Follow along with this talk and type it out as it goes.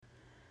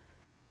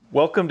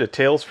Welcome to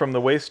Tales from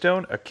the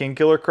Waystone, a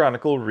Kingkiller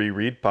Chronicle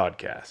reread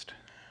podcast.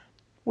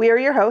 We are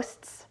your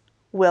hosts,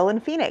 Will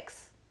and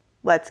Phoenix.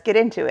 Let's get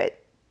into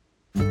it.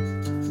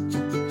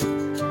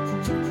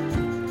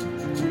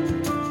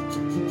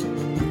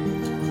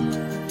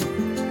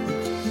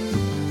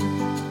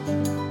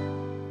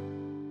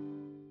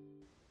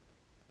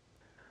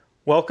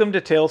 Welcome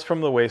to Tales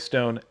from the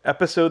Waystone,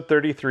 episode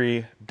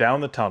 33, Down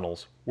the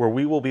Tunnels, where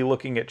we will be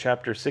looking at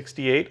chapter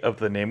 68 of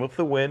The Name of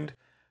the Wind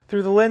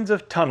through the lens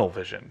of tunnel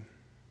vision.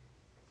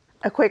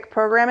 A quick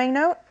programming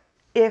note.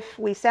 If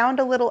we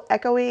sound a little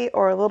echoey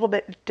or a little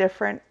bit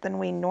different than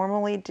we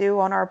normally do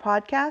on our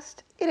podcast,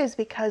 it is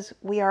because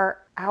we are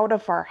out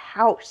of our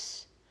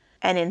house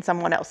and in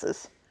someone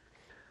else's.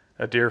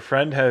 A dear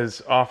friend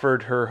has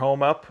offered her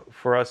home up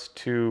for us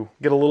to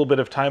get a little bit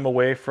of time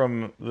away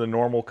from the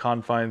normal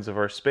confines of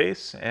our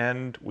space,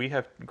 and we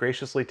have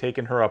graciously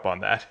taken her up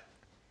on that.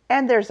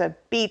 And there's a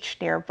beach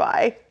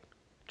nearby.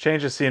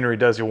 Change of scenery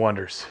does you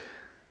wonders.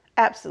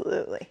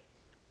 Absolutely.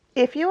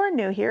 If you are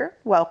new here,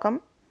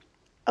 welcome.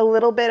 A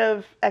little bit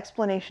of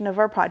explanation of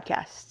our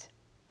podcast.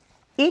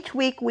 Each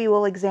week we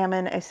will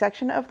examine a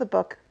section of the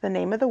book, The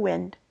Name of the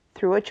Wind,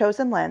 through a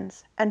chosen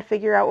lens and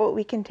figure out what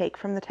we can take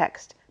from the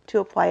text to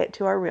apply it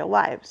to our real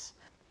lives.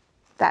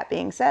 That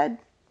being said,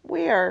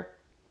 we are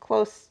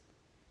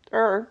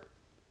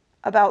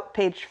about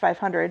page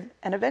 500,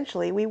 and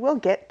eventually we will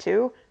get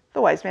to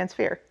The Wise Man's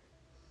Fear.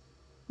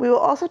 We will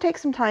also take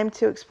some time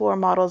to explore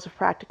models of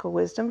practical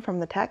wisdom from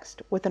the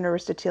text with an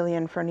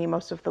Aristotelian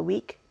phronimos of the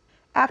week,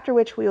 after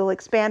which we will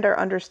expand our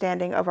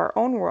understanding of our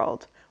own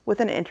world with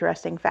an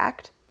interesting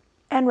fact,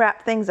 and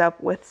wrap things up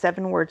with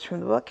 7 words from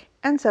the book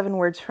and 7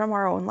 words from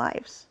our own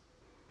lives.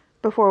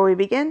 Before we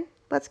begin,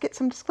 let's get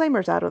some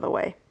disclaimers out of the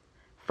way.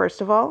 First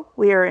of all,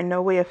 we are in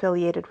no way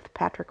affiliated with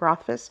Patrick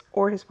Rothfuss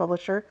or his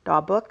publisher, Daw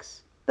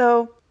Books,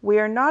 though we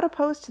are not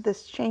opposed to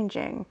this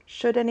changing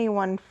should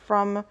anyone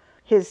from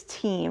his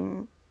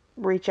team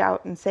reach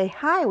out and say,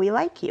 "Hi, we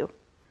like you."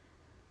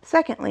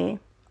 Secondly,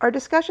 our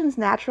discussions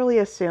naturally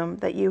assume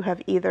that you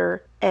have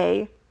either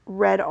A,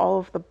 read all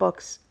of the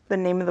books, The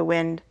Name of the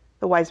Wind,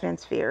 The Wise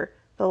Man's Fear,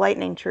 The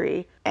Lightning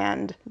Tree,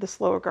 and The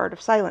Slow Regard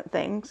of Silent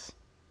Things,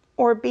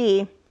 or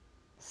B,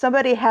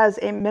 somebody has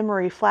a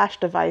memory flash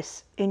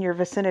device in your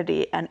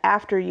vicinity, and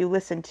after you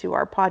listen to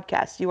our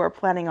podcast, you are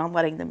planning on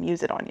letting them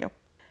use it on you.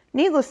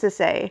 Needless to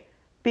say,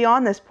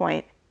 beyond this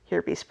point,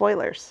 here be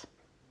spoilers.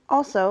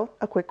 Also,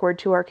 a quick word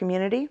to our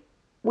community.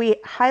 We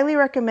highly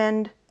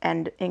recommend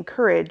and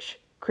encourage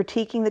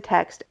critiquing the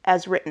text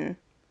as written,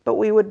 but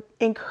we would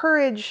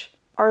encourage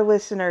our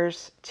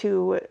listeners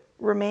to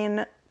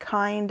remain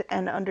kind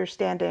and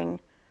understanding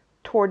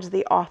towards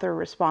the author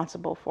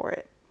responsible for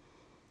it.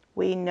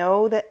 We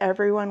know that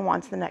everyone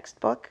wants the next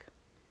book.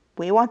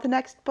 We want the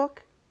next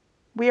book.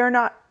 We are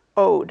not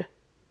owed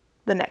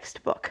the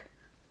next book.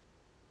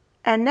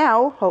 And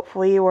now,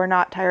 hopefully you are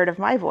not tired of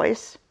my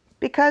voice,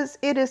 because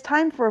it is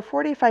time for a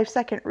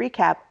 45-second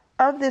recap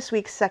of this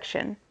week's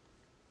section,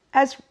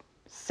 as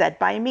said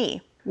by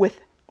me,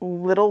 with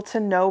little to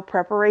no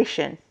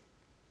preparation.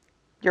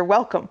 You're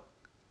welcome.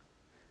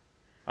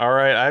 All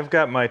right, I've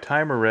got my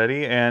timer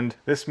ready, and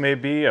this may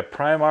be a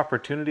prime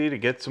opportunity to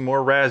get some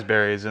more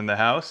raspberries in the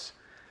house.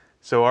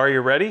 So are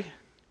you ready?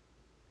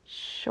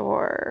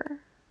 Sure.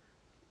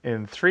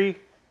 In 3,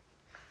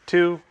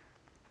 2,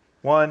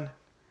 1,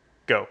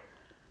 go.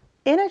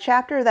 In a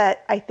chapter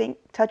that I think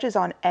touches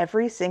on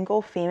every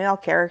single female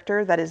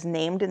character that is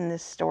named in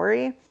this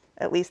story,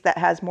 at least that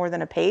has more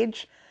than a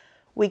page,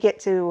 we get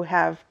to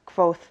have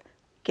Kvothe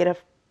get a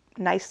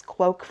nice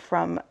cloak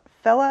from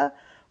Fela.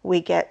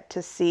 We get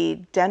to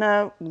see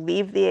Denna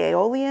leave the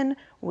Aeolian.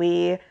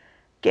 We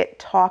get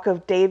talk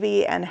of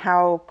Davy and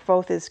how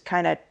Kvothe is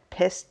kind of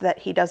pissed that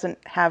he doesn't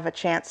have a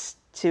chance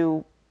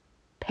to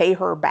pay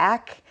her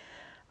back.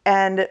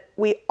 And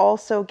we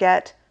also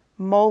get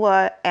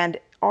Mola and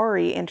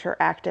Ari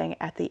interacting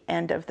at the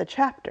end of the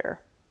chapter.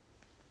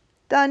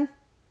 Done.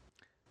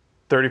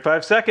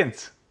 35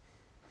 seconds.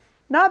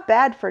 Not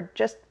bad for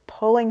just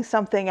pulling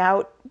something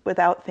out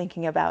without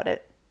thinking about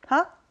it,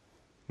 huh?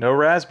 No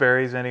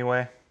raspberries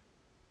anyway.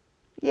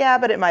 Yeah,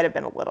 but it might have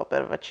been a little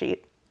bit of a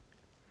cheat.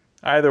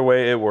 Either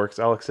way, it works.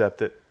 I'll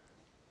accept it.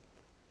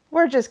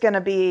 We're just going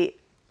to be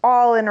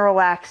all in a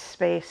relaxed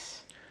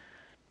space.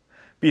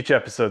 Beach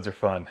episodes are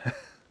fun.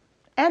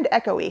 And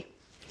echoey.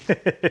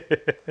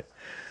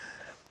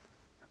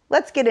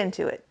 Let's get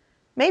into it.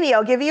 Maybe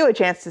I'll give you a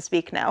chance to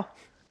speak now.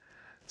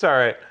 It's all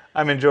right.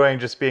 I'm enjoying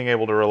just being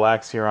able to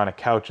relax here on a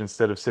couch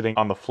instead of sitting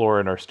on the floor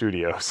in our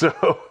studio,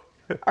 so...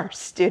 Our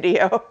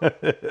studio.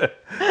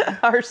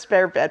 Our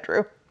spare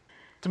bedroom.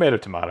 Tomato,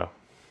 tomato.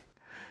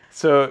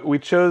 So we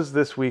chose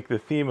this week the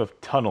theme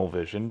of tunnel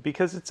vision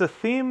because it's a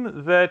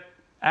theme that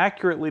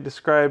accurately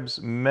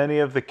describes many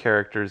of the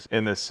characters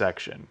in this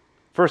section.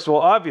 First of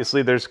all,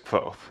 obviously, there's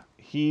Kvothe.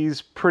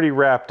 He's pretty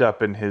wrapped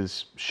up in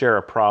his share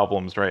of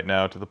problems right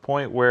now to the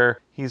point where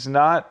he's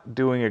not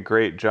doing a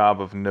great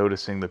job of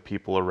noticing the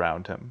people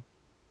around him.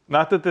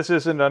 Not that this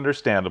isn't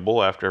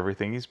understandable after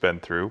everything he's been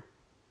through,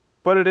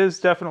 but it is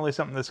definitely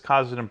something that's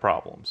causing him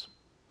problems.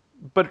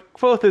 But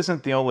Kvothe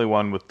isn't the only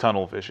one with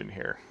tunnel vision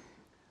here.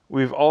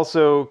 We've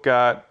also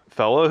got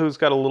Fella, who's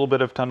got a little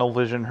bit of tunnel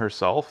vision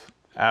herself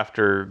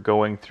after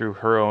going through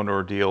her own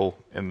ordeal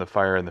in the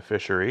fire and the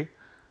fishery.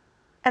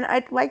 And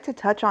I'd like to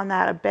touch on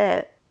that a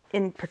bit,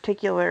 in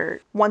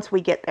particular, once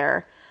we get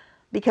there,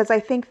 because I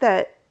think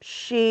that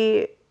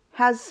she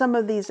has some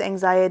of these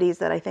anxieties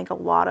that I think a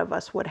lot of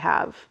us would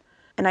have.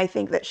 And I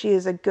think that she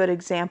is a good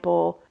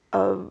example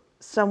of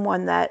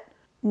someone that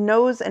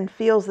knows and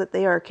feels that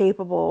they are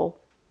capable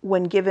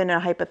when given a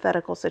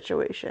hypothetical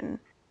situation,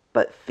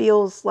 but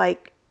feels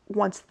like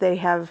once they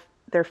have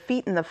their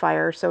feet in the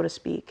fire, so to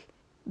speak,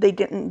 they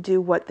didn't do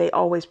what they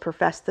always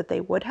professed that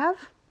they would have.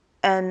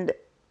 And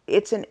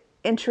it's an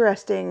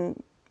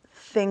interesting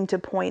thing to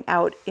point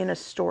out in a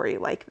story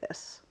like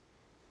this.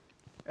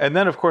 And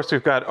then, of course,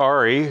 we've got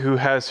Ari, who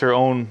has her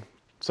own,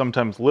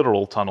 sometimes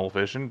literal tunnel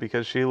vision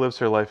because she lives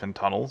her life in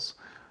tunnels,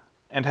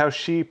 and how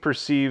she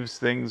perceives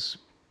things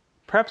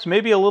perhaps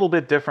maybe a little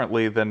bit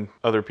differently than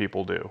other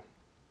people do.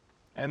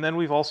 And then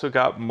we've also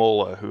got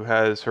Mola, who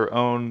has her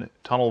own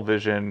tunnel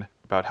vision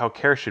about how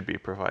care should be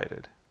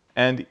provided.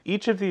 And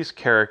each of these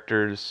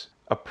characters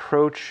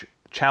approach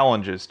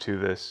challenges to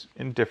this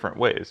in different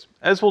ways,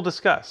 as we'll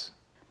discuss.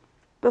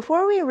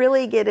 Before we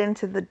really get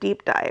into the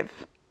deep dive,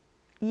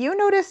 you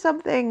noticed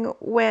something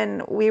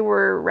when we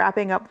were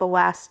wrapping up the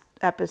last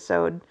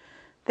episode,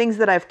 things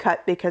that I've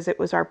cut because it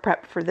was our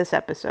prep for this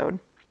episode.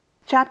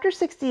 Chapter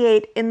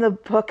 68 in the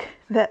book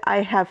that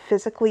I have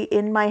physically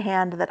in my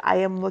hand that I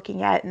am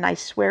looking at and I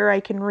swear I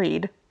can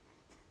read,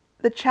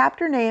 the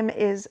chapter name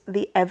is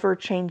The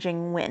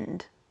Ever-Changing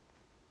Wind.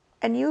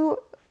 And you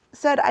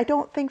said, I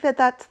don't think that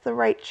that's the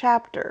right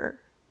chapter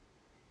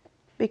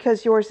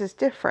because yours is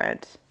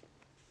different.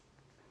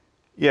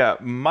 Yeah,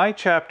 my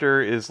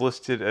chapter is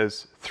listed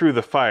as Through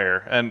the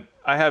Fire, and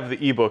I have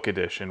the ebook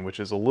edition, which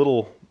is a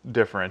little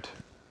different.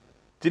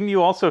 Didn't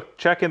you also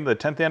check in the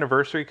 10th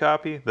anniversary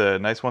copy, the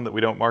nice one that we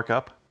don't mark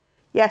up?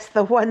 Yes,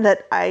 the one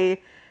that I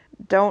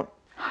don't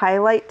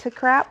highlight to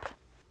crap.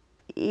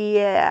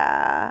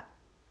 Yeah,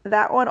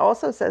 that one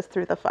also says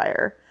Through the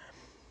Fire.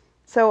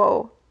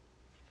 So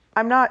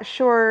I'm not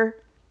sure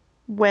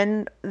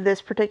when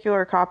this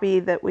particular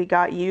copy that we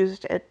got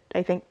used at,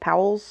 I think,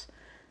 Powell's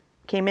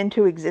came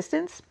into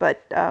existence,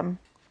 but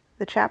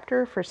the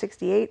chapter for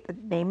 68, the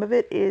name of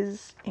it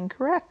is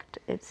incorrect,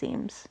 it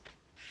seems.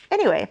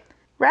 Anyway,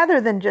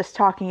 rather than just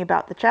talking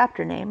about the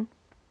chapter name,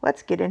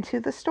 let's get into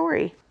the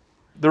story.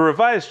 The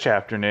revised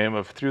chapter name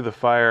of Through the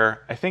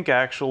Fire, I think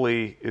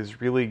actually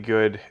is really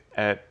good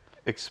at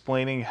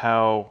explaining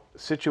how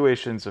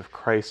situations of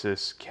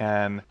crisis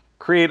can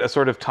create a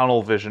sort of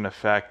tunnel vision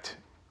effect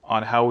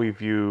on how we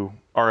view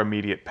our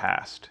immediate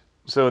past.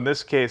 So in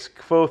this case,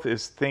 Kvothe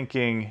is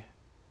thinking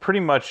pretty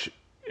much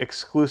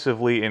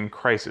exclusively in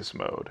crisis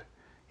mode.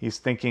 He's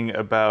thinking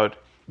about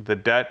the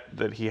debt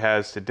that he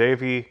has to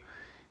Devi.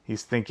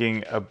 He's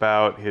thinking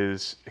about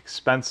his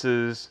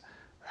expenses,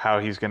 how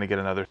he's going to get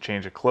another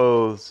change of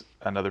clothes,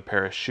 another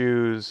pair of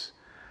shoes.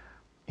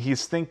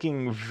 He's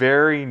thinking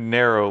very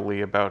narrowly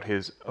about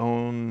his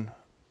own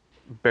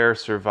bare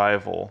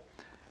survival.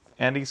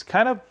 And he's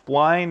kind of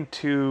blind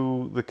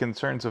to the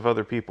concerns of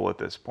other people at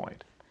this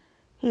point.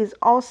 He's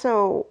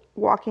also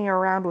walking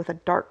around with a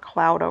dark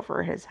cloud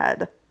over his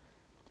head.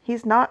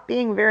 He's not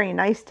being very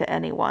nice to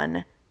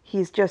anyone.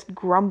 He's just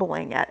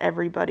grumbling at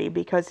everybody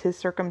because his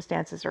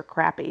circumstances are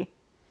crappy.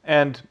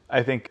 And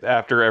I think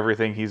after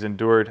everything he's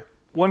endured,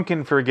 one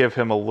can forgive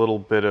him a little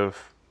bit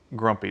of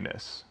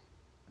grumpiness.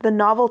 The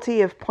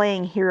novelty of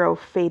playing hero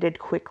faded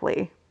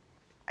quickly.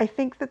 I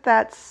think that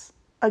that's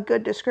a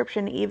good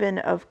description even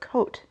of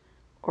Kote,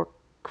 or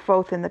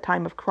Kvothe in the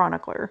time of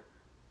Chronicler.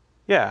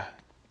 Yeah,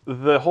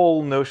 the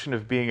whole notion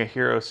of being a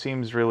hero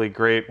seems really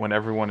great when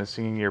everyone is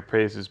singing your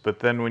praises, but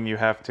then when you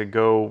have to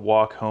go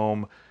walk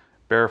home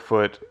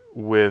barefoot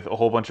with a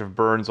whole bunch of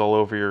burns all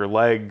over your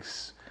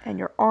legs. And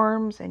your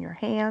arms and your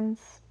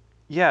hands.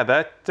 Yeah,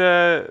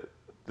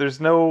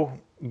 there's no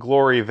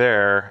glory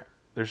there.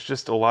 There's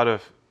just a lot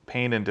of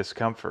pain and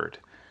discomfort.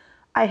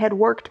 I had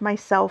worked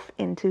myself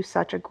into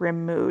such a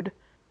grim mood.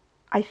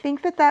 I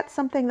think that that's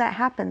something that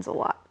happens a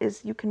lot,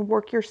 is you can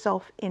work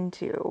yourself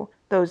into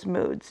those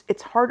moods.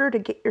 It's harder to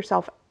get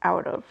yourself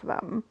out of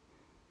them.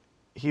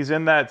 He's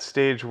in that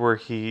stage where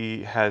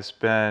he has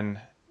been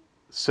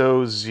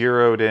so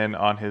zeroed in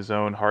on his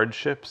own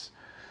hardships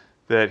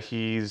that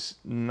he's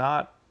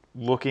not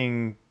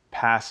looking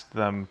past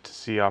them to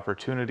see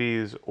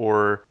opportunities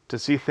or to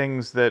see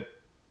things that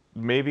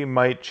maybe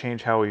might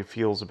change how he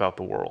feels about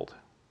the world.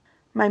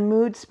 My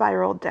mood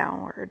spiraled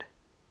downward.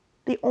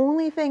 The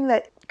only thing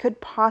that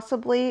could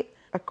possibly,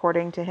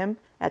 according to him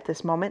at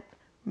this moment,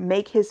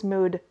 make his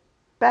mood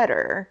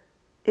better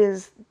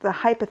is the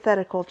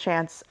hypothetical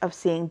chance of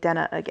seeing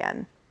Denna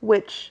again,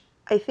 which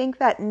I think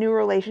that new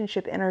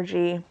relationship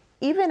energy,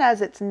 even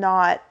as it's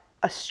not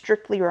a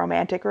strictly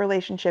romantic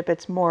relationship,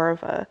 it's more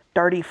of a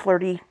darty,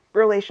 flirty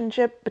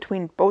relationship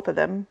between both of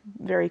them,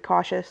 very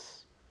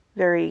cautious,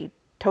 very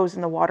toes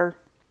in the water.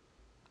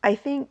 I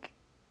think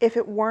if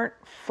it weren't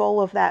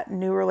full of that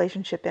new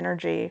relationship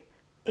energy,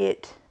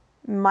 it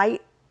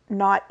might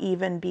not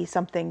even be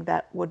something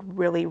that would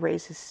really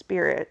raise his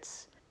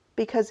spirits.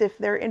 Because if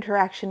their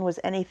interaction was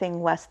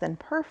anything less than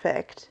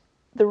perfect,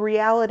 the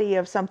reality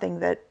of something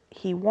that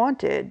he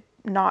wanted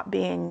not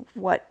being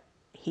what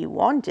he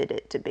wanted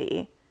it to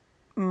be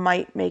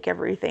might make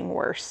everything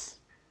worse.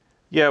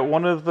 Yeah,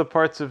 one of the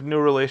parts of new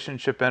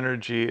relationship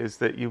energy is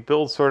that you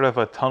build sort of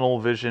a tunnel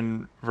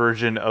vision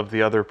version of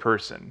the other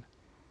person.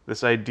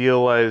 This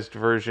idealized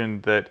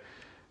version that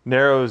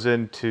narrows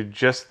into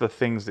just the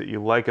things that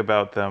you like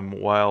about them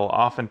while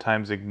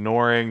oftentimes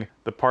ignoring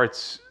the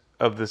parts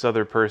of this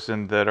other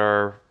person that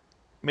are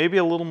maybe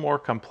a little more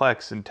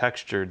complex and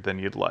textured than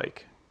you'd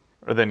like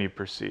or than you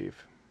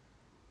perceive.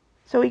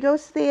 So he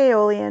goes to the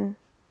Aeolian.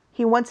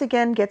 He once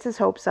again gets his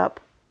hopes up.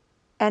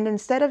 And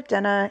instead of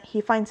Denna, he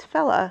finds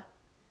Fela.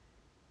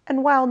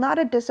 And while not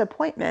a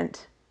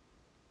disappointment,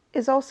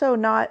 is also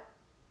not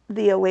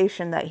the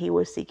elation that he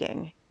was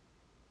seeking.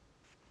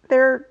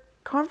 Their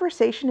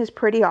conversation is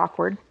pretty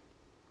awkward.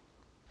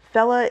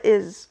 Fela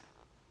is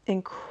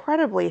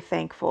incredibly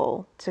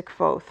thankful to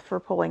Kvothe for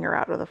pulling her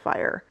out of the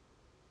fire.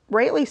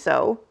 Rightly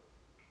so.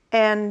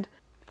 And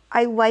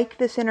I like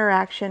this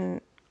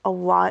interaction a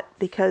lot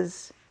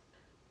because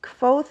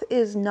Kvothe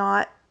is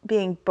not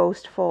being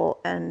boastful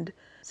and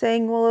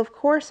saying, well, of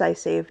course I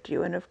saved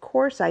you, and of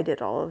course I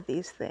did all of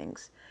these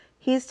things.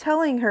 He's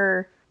telling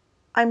her,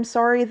 I'm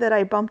sorry that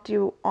I bumped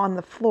you on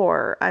the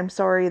floor. I'm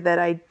sorry that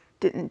I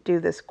didn't do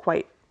this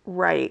quite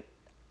right.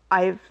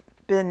 I've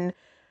been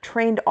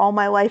trained all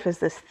my life as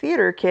this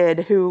theater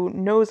kid who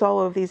knows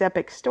all of these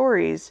epic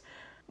stories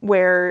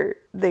where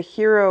the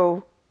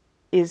hero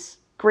is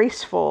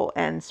graceful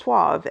and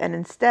suave, and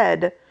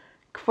instead,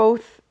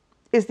 Kvothe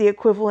is the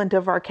equivalent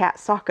of our cat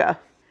Sokka,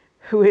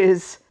 who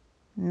is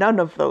none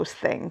of those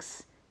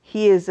things.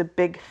 He is a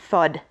big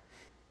thud,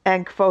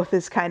 and Kvothe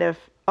is kind of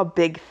a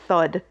big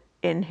thud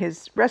in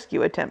his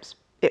rescue attempts.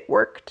 It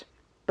worked,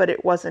 but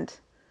it wasn't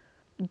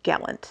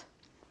gallant.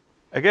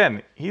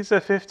 Again, he's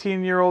a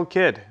 15-year-old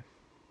kid.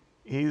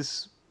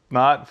 He's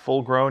not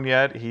full grown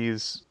yet.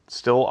 He's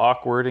still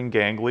awkward and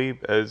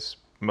gangly, as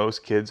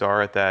most kids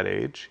are at that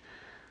age.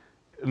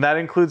 And that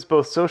includes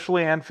both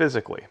socially and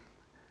physically.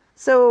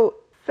 So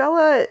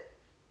Fela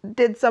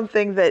did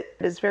something that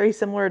is very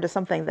similar to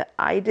something that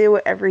I do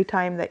every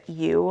time that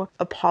you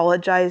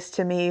apologize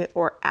to me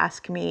or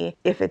ask me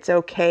if it's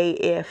okay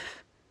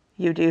if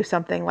you do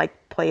something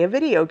like play a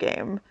video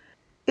game.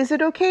 Is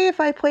it okay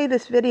if I play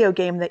this video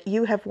game that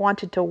you have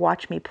wanted to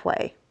watch me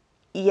play?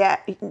 Yeah,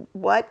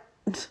 what?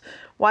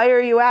 Why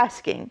are you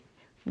asking?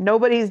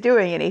 Nobody's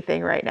doing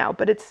anything right now,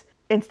 but it's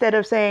instead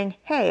of saying,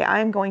 hey,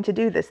 I'm going to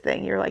do this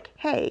thing, you're like,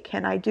 hey,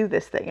 can I do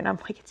this thing? And I'm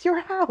like, it's your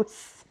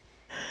house.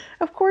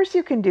 Of course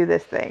you can do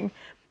this thing.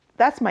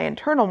 That's my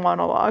internal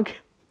monologue.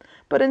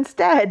 But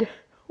instead,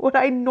 what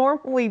I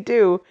normally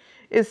do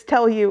is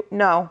tell you,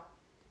 no,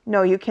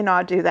 you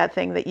cannot do that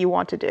thing that you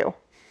want to do.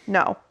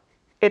 No,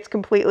 it's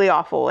completely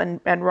awful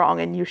and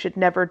wrong, and you should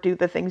never do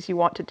the things you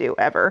want to do,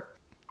 ever.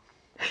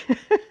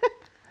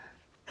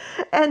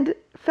 And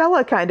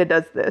Fela kind of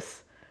does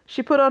this.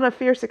 She put on a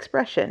fierce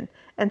expression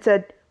and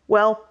said,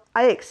 well,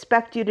 I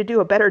expect you to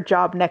do a better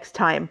job next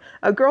time.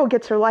 A girl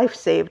gets her life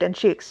saved and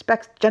she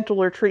expects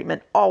gentler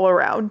treatment all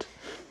around.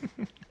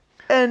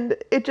 And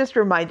it just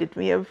reminded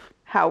me of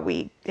how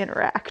we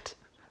interact.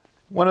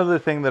 One other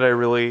thing that I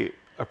really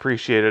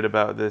appreciated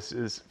about this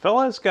is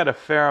Fela's got a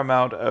fair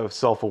amount of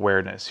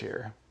self-awareness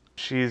here.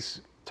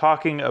 She's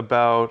talking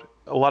about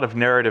a lot of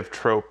narrative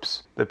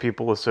tropes that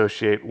people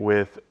associate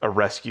with a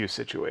rescue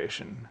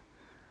situation.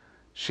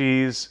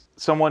 She's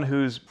someone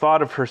who's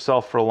thought of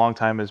herself for a long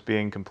time as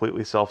being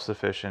completely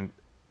self-sufficient,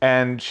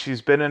 and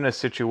she's been in a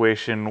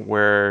situation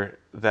where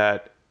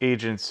that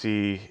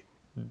agency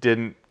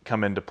didn't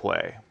come into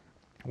play,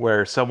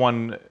 where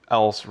someone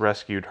else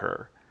rescued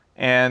her.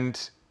 And,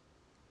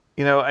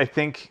 I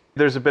think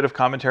there's a bit of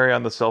commentary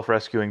on the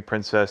self-rescuing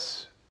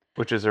princess,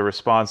 which is a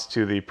response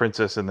to the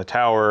Princess in the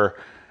Tower.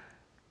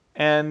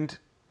 And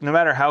no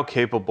matter how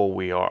capable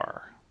we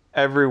are,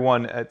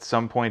 everyone at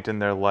some point in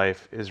their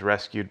life is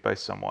rescued by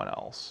someone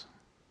else.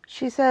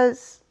 She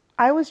says,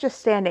 I was just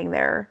standing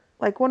there,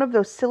 like one of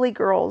those silly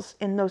girls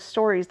in those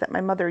stories that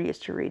my mother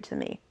used to read to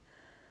me.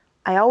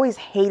 I always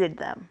hated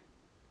them.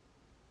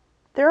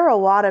 There are a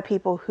lot of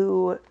people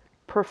who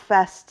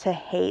profess to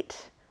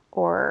hate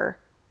or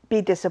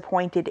be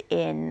disappointed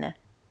in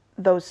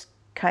those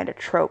kind of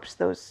tropes,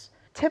 those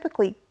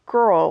typically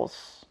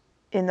girls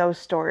in those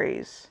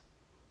stories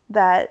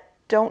that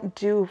don't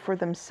do for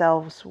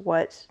themselves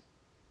what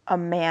a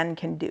man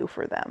can do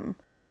for them,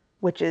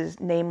 which is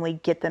namely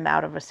get them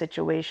out of a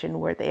situation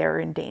where they are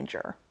in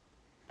danger.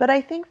 But I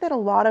think that a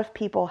lot of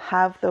people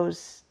have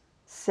those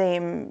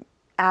same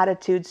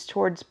attitudes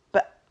towards,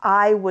 but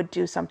I would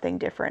do something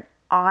different.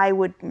 I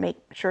would make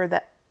sure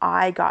that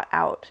I got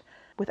out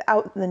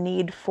without the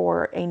need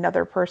for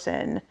another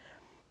person.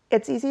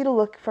 It's easy to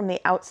look from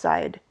the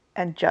outside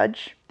and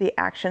judge the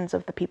actions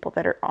of the people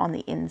that are on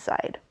the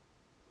inside.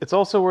 It's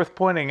also worth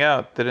pointing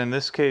out that in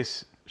this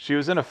case, She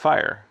was in a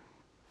fire.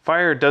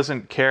 Fire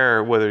doesn't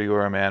care whether you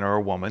are a man or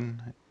a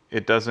woman.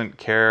 It doesn't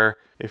care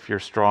if you're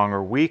strong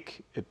or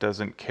weak. It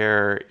doesn't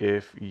care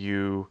if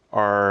you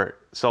are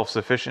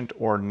self-sufficient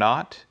or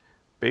not.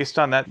 Based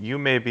on that, you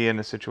may be in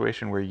a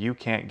situation where you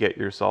can't get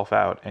yourself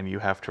out and you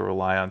have to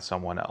rely on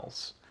someone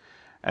else.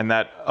 And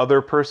that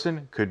other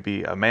person could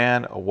be a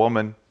man, a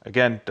woman.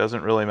 Again,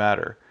 doesn't really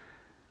matter.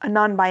 A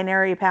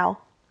non-binary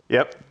pal.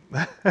 Yep,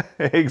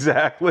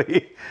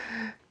 exactly.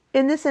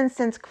 In this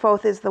instance,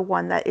 Kvothe is the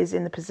one that is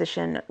in the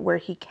position where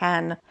he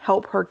can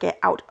help her get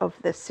out of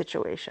this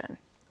situation.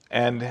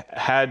 And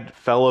had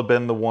Fela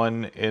been the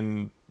one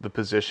in the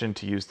position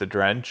to use the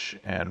drench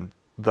and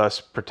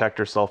thus protect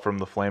herself from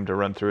the flame to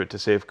run through it to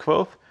save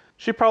Kvothe,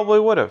 she probably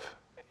would have.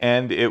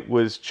 And it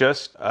was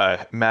just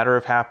a matter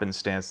of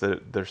happenstance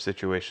that their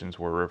situations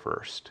were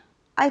reversed.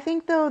 I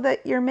think, though,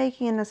 that you're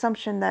making an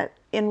assumption that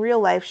in real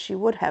life she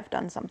would have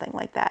done something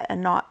like that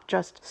and not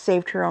just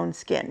saved her own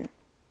skin,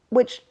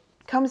 which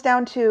comes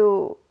down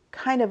to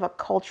kind of a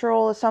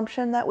cultural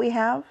assumption that we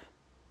have.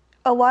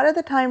 A lot of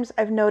the times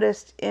I've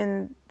noticed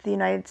in the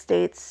United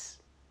States,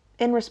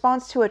 in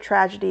response to a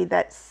tragedy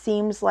that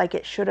seems like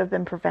it should have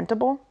been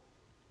preventable,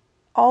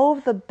 all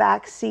of the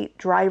backseat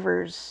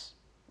drivers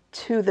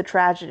to the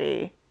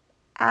tragedy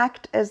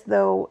act as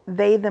though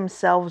they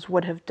themselves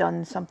would have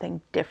done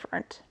something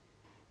different.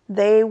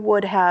 They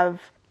would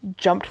have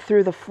jumped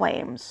through the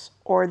flames,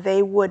 or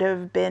they would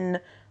have been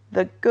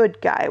the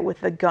good guy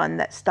with the gun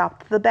that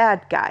stopped the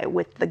bad guy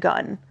with the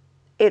gun.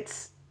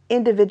 It's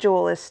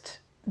individualist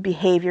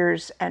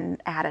behaviors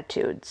and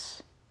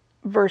attitudes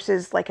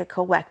versus like a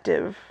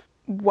collective,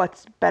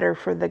 what's better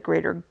for the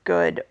greater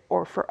good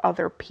or for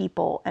other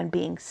people, and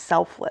being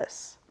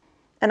selfless.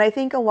 And I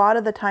think a lot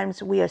of the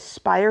times we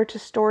aspire to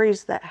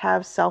stories that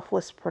have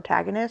selfless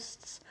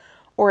protagonists,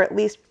 or at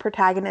least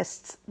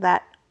protagonists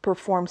that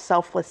perform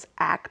selfless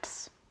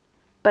acts.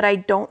 But I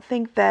don't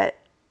think that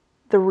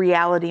the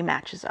reality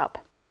matches up.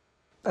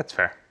 That's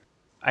fair.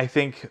 I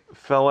think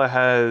Fela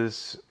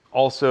has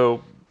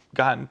also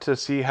gotten to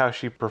see how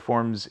she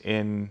performs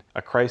in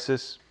a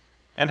crisis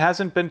and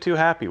hasn't been too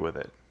happy with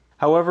it.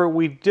 However,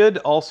 we did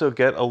also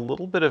get a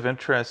little bit of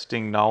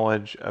interesting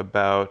knowledge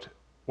about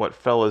what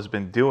Fela's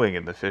been doing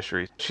in the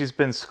fishery. She's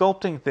been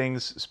sculpting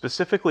things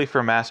specifically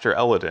for Master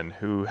Elodin,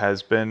 who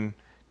has been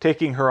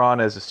taking her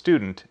on as a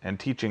student and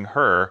teaching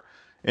her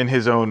in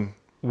his own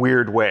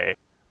weird way.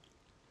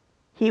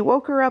 He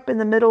woke her up in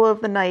the middle of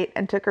the night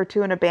and took her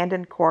to an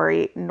abandoned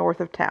quarry north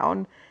of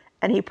town,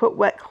 and he put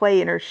wet clay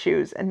in her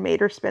shoes and made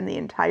her spend the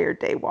entire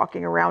day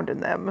walking around in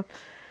them.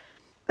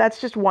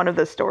 That's just one of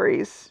the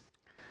stories.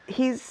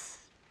 He's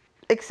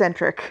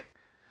eccentric.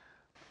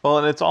 Well,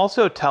 and it's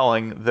also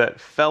telling that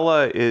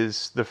Fela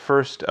is the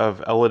first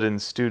of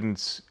Elodin's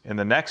students in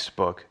the next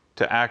book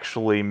to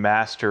actually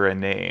master a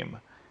name.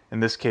 In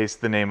this case,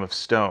 the name of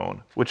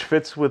stone, which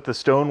fits with the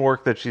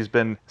stonework that she's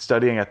been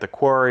studying at the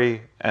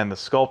quarry and the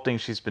sculpting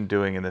she's been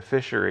doing in the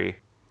fishery.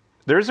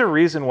 There's a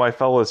reason why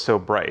Fela is so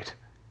bright.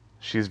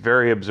 She's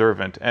very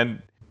observant,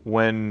 and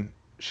when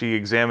she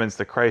examines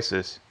the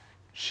crisis,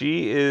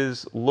 she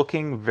is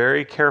looking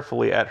very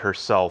carefully at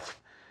herself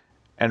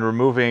and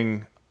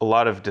removing a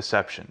lot of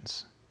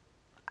deceptions.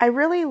 I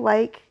really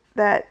like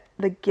that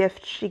the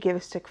gift she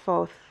gives to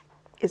Kvothe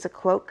is a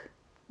cloak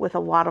with a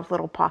lot of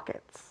little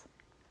pockets.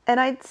 And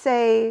I'd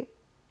say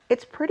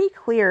it's pretty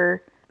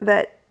clear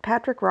that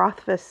Patrick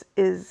Rothfuss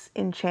is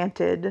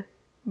enchanted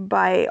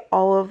by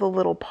all of the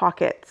little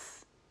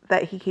pockets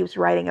that he keeps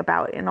writing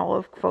about in all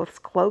of Kvothe's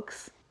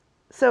cloaks.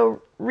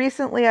 So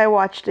recently I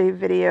watched a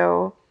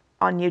video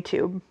on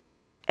YouTube,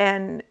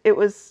 and it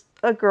was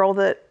a girl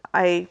that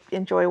I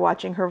enjoy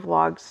watching her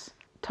vlogs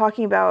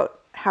talking about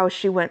how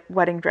she went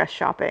wedding dress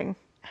shopping.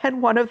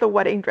 And one of the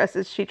wedding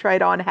dresses she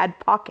tried on had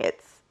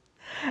pockets.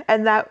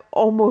 And that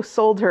almost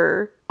sold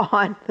her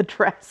on the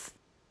dress.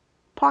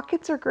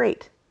 Pockets are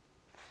great.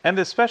 And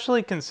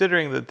especially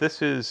considering that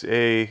this is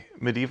a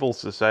medieval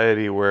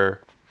society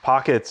where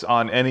pockets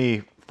on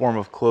any form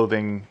of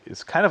clothing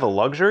is kind of a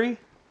luxury,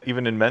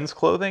 even in men's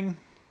clothing.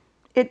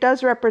 It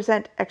does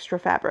represent extra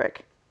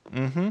fabric.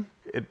 Mm-hmm.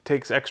 It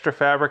takes extra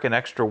fabric and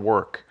extra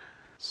work.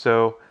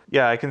 So,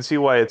 yeah, I can see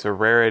why it's a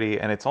rarity,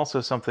 and it's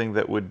also something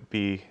that would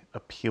be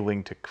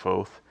appealing to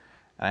Kvothe.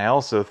 And I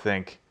also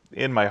think,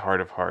 in my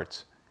heart of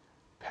hearts,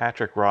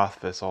 Patrick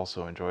Rothfuss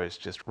also enjoys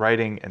just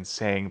writing and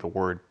saying the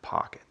word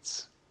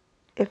pockets.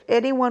 If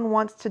anyone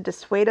wants to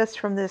dissuade us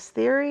from this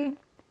theory,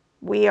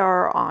 we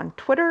are on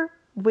Twitter,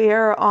 we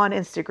are on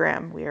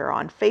Instagram, we are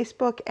on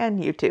Facebook and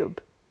YouTube.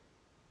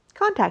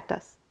 Contact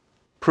us.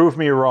 Prove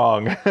me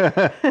wrong.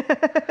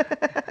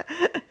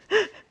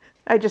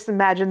 I just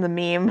imagine the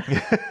meme.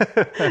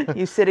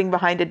 You sitting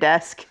behind a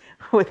desk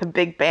with a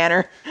big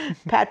banner.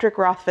 Patrick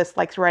Rothfuss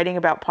likes writing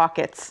about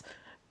pockets.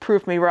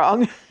 Prove me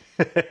wrong.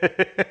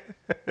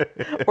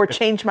 Or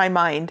change my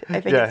mind.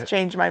 I think it's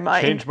change my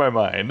mind. Change my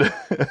mind.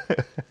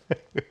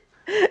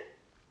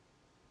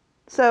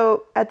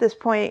 So at this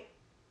point,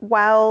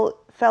 while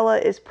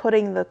Fela is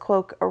putting the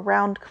cloak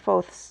around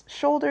Kvothe's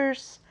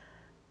shoulders,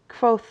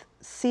 Kvothe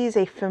sees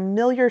a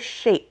familiar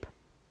shape.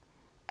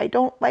 I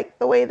don't like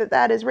the way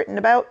that is written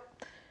about,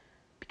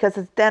 because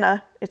it's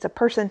Denna. It's a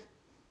person.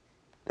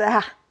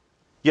 Ah.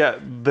 Yeah,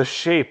 the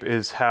shape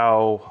is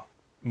how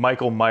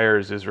Michael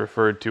Myers is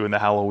referred to in the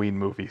Halloween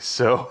movies,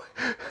 so...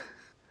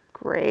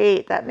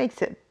 Great, that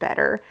makes it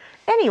better.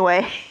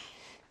 Anyway,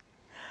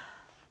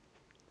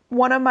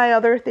 one of my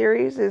other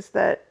theories is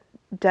that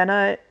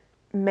Denna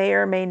may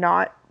or may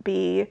not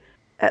be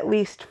at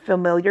least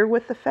familiar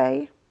with the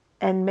Fae,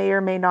 and may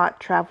or may not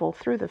travel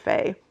through the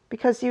Fae.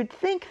 Because you'd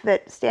think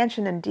that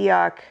Stanchion and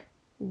Diok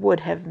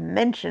would have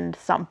mentioned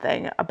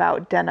something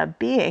about Denna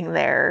being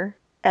there,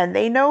 and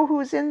they know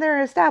who's in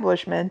their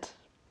establishment,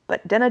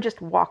 but Denna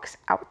just walks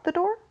out the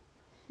door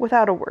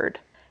without a word.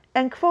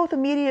 And Kvothe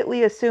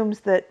immediately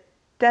assumes that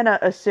Denna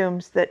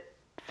assumes that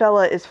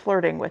Fela is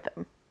flirting with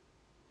him.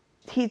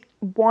 He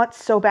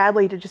wants so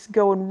badly to just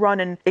go and run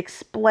and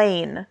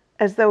explain,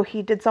 as though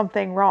he did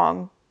something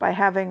wrong by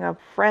having a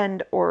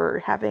friend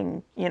or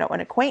having,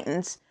 an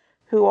acquaintance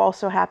who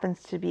also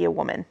happens to be a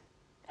woman.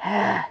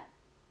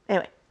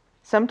 Anyway,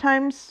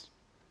 sometimes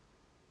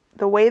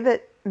the way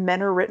that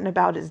men are written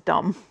about is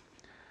dumb.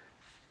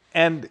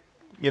 And,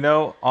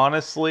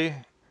 honestly,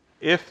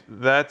 if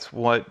that's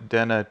what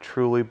Denna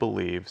truly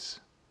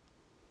believes,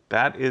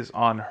 that is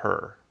on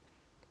her.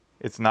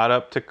 It's not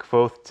up to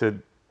Kvothe to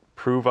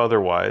prove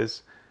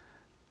otherwise.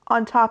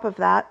 On top of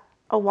that,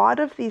 a lot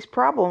of these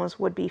problems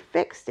would be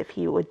fixed if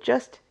he would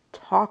just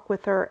talk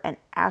with her and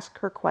ask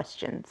her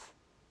questions.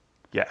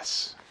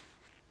 Yes.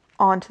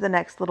 On to the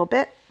next little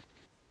bit.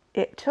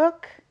 It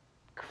took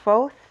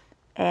Kvothe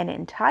an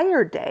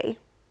entire day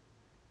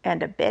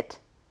and a bit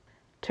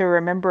to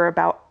remember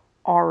about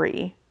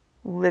Ari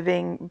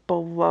living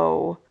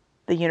below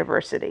the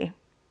university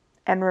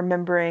and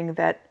remembering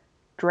that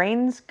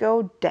drains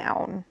go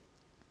down.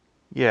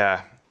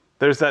 Yeah,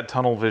 there's that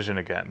tunnel vision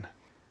again.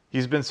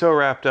 He's been so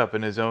wrapped up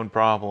in his own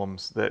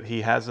problems that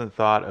he hasn't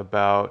thought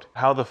about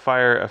how the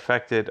fire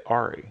affected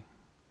Ari.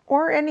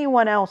 Or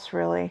anyone else,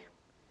 really.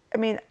 I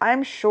mean,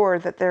 I'm sure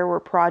that there were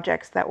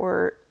projects that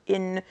were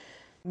in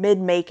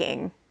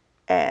mid-making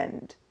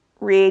and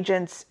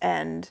reagents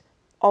and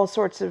all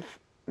sorts of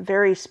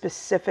very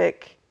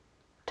specific,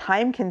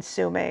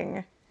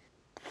 time-consuming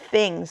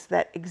things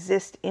that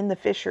exist in the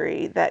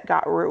fishery that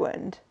got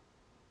ruined.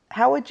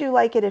 How would you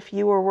like it if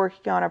you were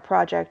working on a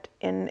project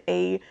in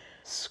a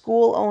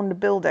school-owned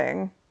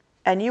building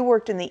and you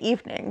worked in the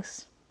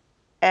evenings,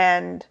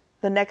 and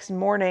the next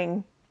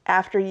morning,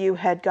 after you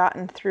had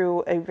gotten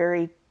through a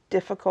very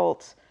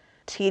difficult,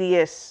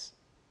 tedious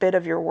bit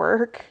of your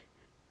work,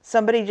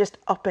 somebody just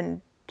up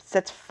and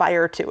sets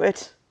fire to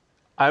it?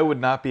 I would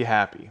not be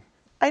happy.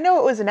 I know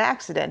it was an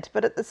accident,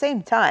 but at the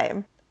same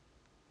time,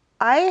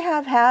 I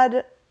have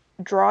had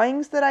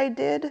drawings that I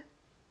did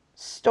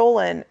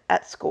stolen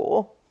at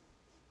school.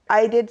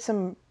 I did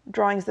some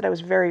drawings that I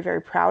was very,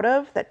 very proud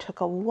of that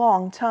took a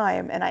long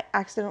time, and I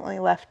accidentally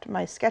left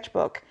my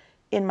sketchbook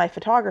in my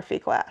photography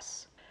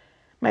class.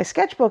 My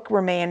sketchbook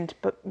remained,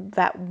 but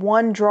that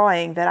one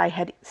drawing that I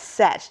had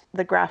set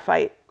the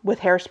graphite with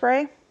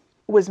hairspray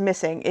was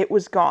missing. It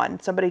was gone.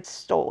 Somebody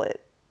stole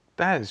it.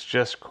 That is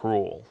just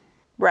cruel.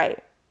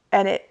 Right.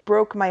 And it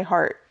broke my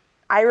heart.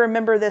 I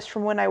remember this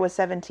from when I was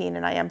 17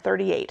 and I am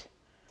 38.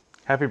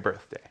 Happy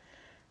birthday.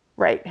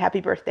 Right.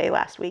 Happy birthday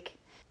last week.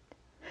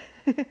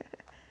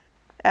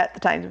 At the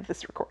time of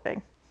this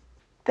recording.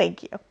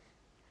 Thank you.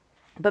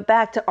 But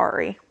back to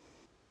Ari.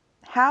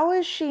 How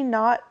is she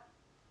not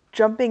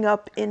jumping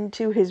up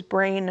into his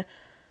brain?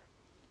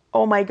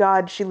 Oh my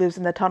God, she lives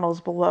in the tunnels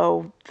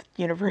below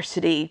the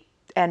university,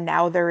 and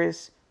now there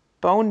is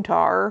bone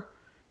tar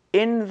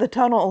in the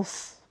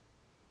tunnels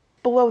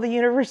below the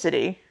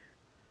university.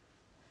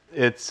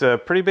 It's a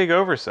pretty big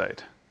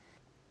oversight.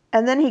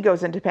 And then he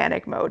goes into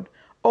panic mode.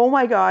 Oh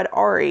my God,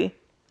 Ari.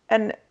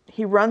 And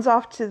he runs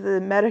off to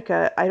the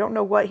Medica. I don't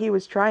know what he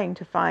was trying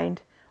to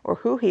find or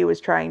who he was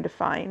trying to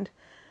find.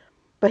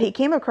 But he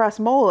came across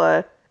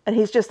Mola, and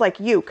he's just like,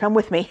 you, come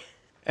with me.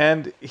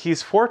 And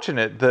he's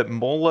fortunate that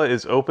Mola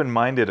is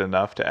open-minded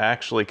enough to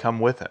actually come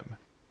with him.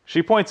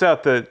 She points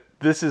out that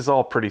this is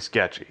all pretty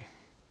sketchy.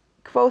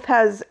 Kvothe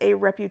has a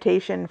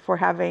reputation for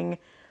having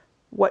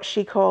what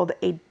she called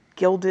a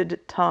gilded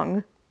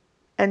tongue,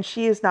 and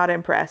she is not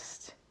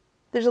impressed.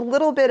 There's a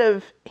little bit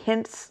of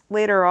hints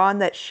later on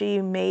that she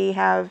may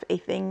have a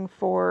thing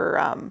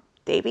for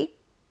Davy.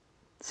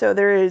 So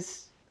there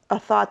is a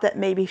thought that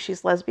maybe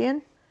she's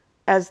lesbian,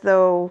 as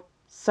though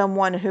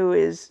someone who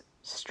is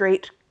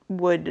straight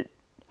would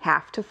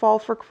have to fall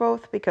for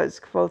Kvothe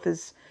because Kvothe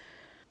is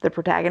the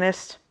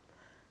protagonist.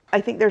 I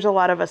think there's a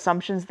lot of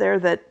assumptions there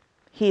that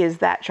he is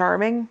that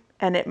charming,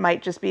 and it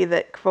might just be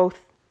that Kvothe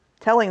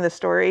telling the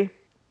story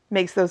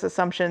makes those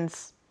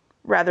assumptions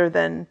rather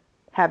than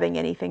having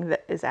anything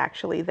that is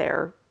actually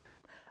there.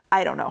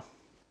 I don't know.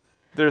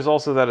 There's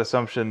also that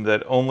assumption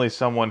that only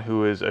someone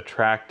who is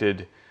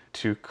attracted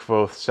to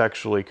Kvothe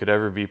sexually could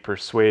ever be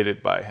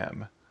persuaded by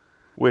him,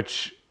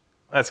 which,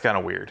 that's kind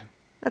of weird.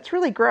 That's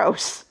really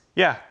gross.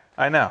 Yeah,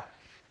 I know.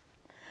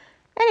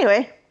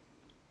 Anyway,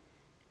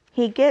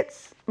 he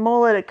gets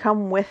Mola to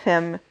come with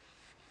him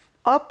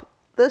up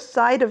the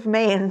side of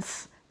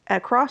Mainz,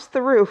 across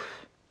the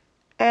roof,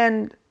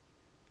 and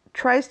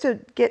tries to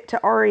get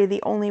to Ari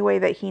the only way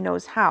that he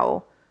knows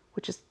how,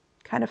 which is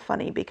kind of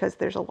funny because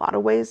there's a lot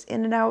of ways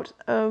in and out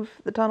of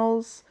the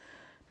tunnels,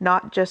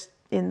 not just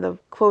in the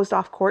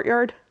closed-off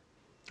courtyard.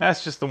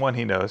 That's just the one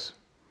he knows.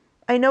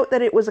 I note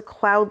that it was a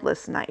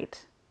cloudless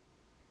night,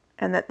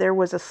 and that there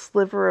was a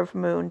sliver of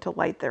moon to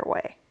light their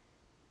way.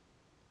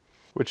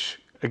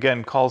 Which,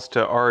 again, calls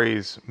to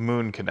Ari's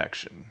moon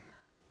connection.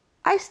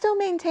 I still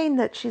maintain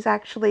that she's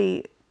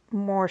actually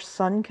more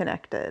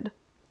sun-connected.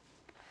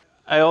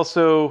 I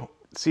also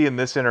see in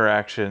this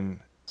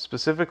interaction,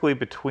 specifically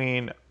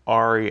between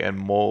Ari and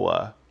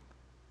Mola,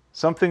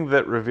 something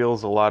that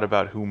reveals a lot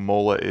about who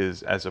Mola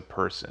is as a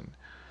person.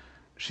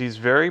 She's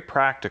very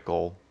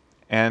practical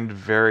and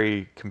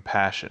very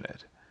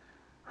compassionate.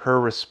 Her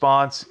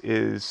response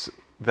is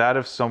that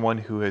of someone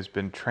who has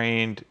been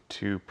trained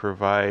to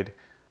provide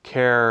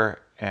care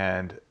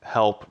and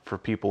help for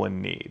people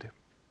in need.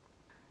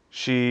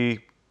 She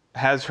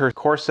has her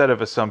core set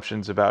of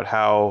assumptions about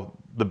how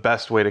the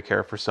best way to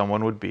care for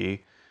someone would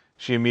be.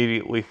 She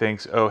immediately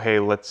thinks, oh, hey,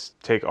 let's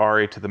take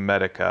Ari to the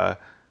Medica.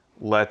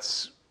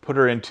 Let's put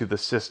her into the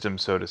system,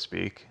 so to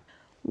speak.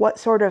 What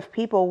sort of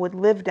people would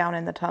live down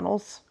in the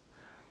tunnels?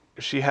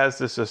 She has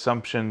this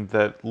assumption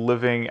that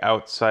living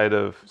outside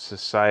of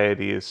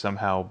society is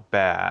somehow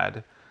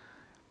bad.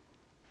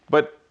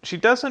 But she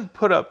doesn't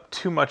put up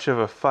too much of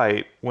a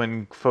fight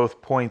when Kvothe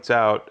points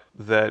out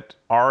that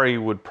Ari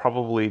would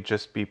probably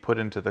just be put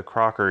into the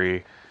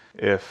crockery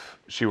if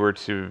she were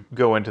to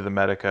go into the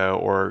Medica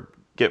or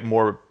get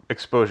more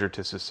exposure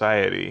to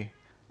society.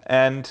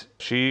 And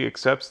she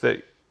accepts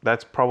that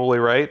that's probably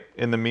right.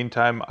 In the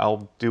meantime,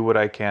 I'll do what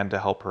I can to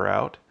help her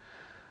out.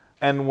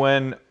 And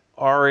when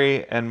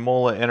Ari and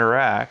Mola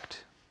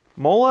interact,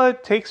 Mola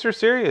takes her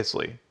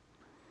seriously.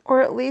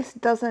 Or at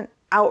least doesn't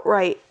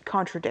outright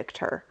contradict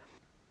her.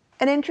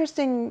 An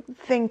interesting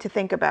thing to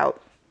think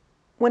about.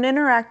 When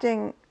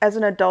interacting as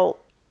an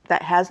adult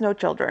that has no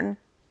children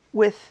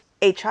with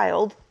a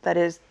child that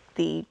is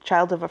the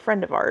child of a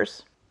friend of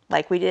ours,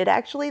 like we did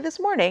actually this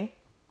morning,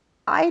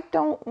 I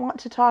don't want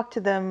to talk to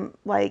them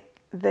like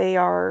they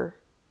are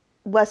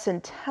less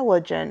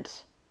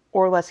intelligent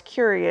or less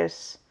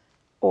curious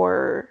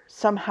or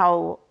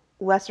somehow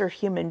lesser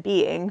human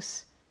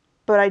beings,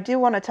 but I do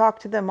want to talk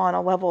to them on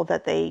a level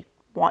that they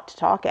want to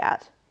talk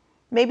at.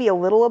 Maybe a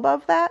little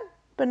above that,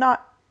 but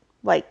not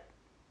like,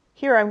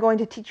 here, I'm going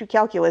to teach you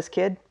calculus,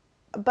 kid.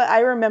 But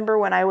I remember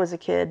when I was a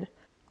kid,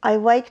 I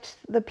liked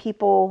the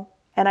people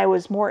and I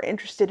was more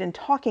interested in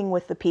talking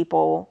with the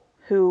people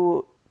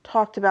who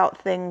talked about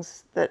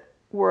things that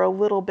were a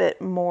little bit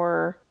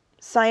more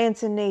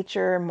science in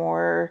nature,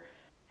 more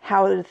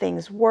how do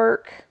things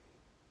work,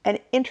 and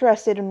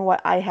interested in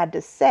what I had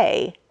to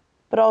say,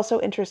 but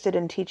also interested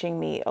in teaching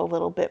me a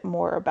little bit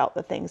more about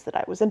the things that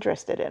I was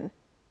interested in.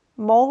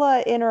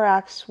 Mola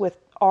interacts with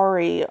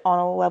Ari on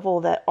a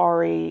level that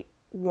Ari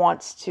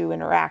wants to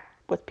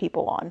interact with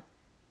people on.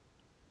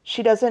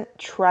 She doesn't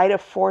try to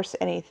force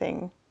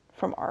anything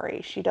from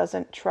Ari. She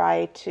doesn't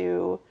try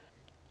to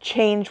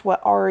change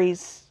what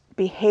Ari's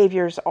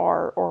behaviors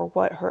are or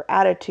what her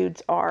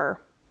attitudes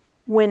are.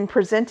 When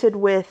presented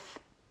with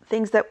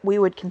things that we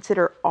would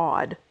consider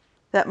odd,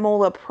 that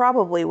Mola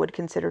probably would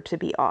consider to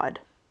be odd,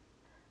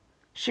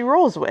 she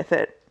rolls with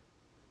it.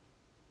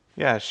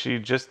 Yeah, she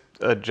just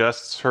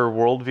adjusts her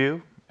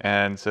worldview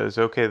and says,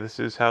 okay, this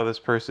is how this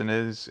person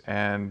is,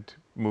 and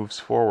moves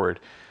forward.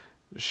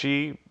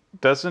 She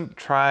doesn't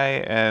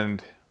try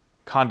and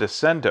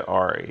condescend to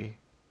Ari.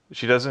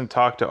 She doesn't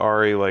talk to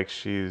Ari like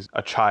she's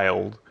a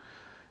child.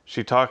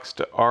 She talks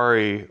to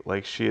Ari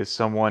like she is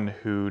someone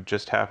who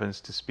just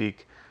happens to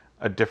speak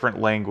a different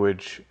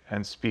language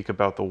and speak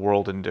about the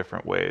world in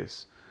different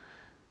ways.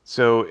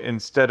 So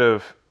instead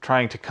of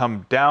trying to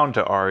come down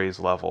to Ari's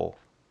level,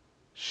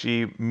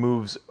 she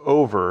moves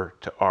over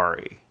to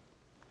Ari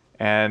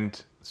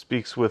and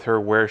speaks with her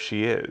where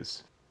she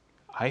is.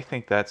 I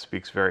think that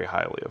speaks very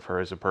highly of her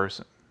as a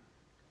person.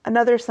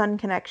 Another sun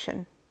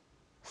connection.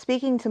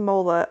 Speaking to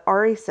Mola,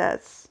 Ari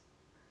says,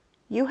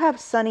 "You have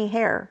sunny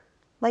hair,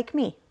 like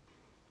me.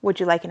 Would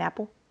you like an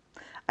apple?"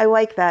 I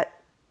like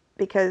that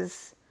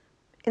because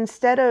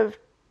instead of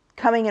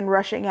coming and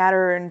rushing at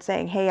her and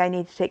saying, "Hey, I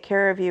need to take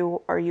care of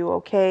you. Are you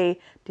okay?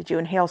 Did you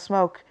inhale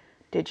smoke?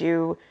 Did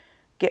you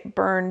get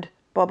burned?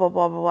 Blah, blah,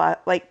 blah, blah, blah."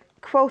 Like,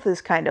 Kvothe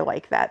is kind of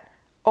like that.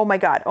 "Oh my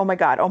God, oh my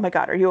God, oh my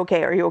God, are you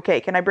okay? Are you okay?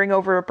 Can I bring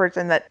over a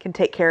person that can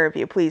take care of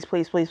you? Please,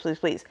 please, please, please,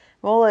 please."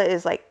 Mola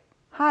is like,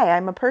 "Hi,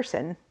 I'm a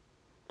person.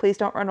 Please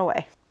don't run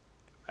away."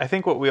 I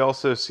think what we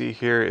also see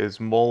here is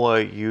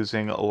Mola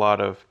using a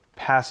lot of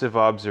passive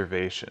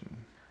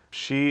observation.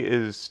 She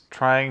is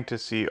trying to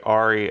see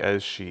Ari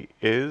as she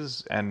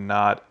is and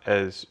not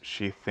as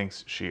she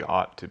thinks she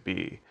ought to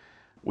be.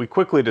 We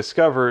quickly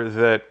discover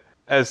that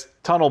as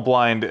tunnel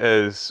blind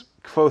as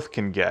Kvothe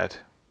can get,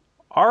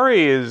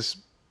 Ari is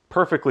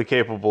perfectly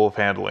capable of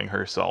handling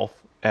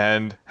herself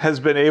and has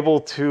been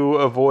able to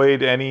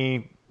avoid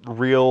any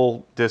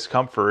real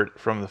discomfort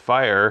from the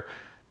fire,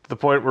 to the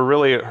point where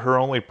really her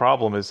only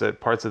problem is that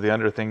parts of the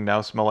underthing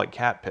now smell like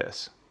cat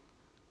piss.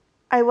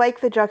 I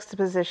like the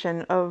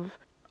juxtaposition of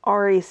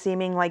Ari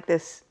seeming like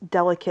this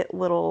delicate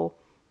little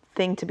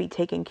thing to be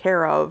taken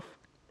care of,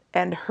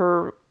 and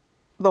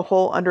the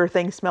whole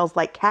underthing smells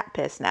like cat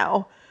piss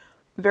now.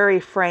 Very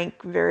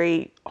frank,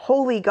 very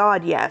holy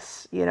God,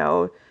 yes.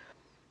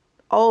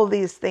 All of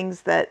these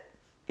things that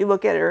you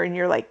look at her and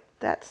you're like,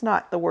 that's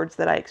not the words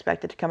that I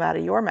expected to come out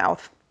of your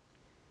mouth.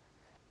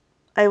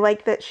 I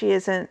like that she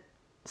isn't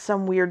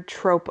some weird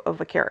trope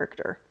of a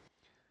character.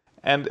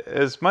 And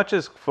as much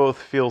as Kvothe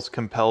feels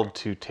compelled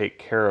to take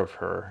care of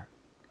her,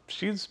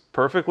 she's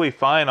perfectly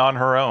fine on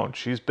her own.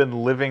 She's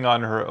been living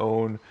on her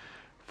own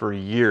for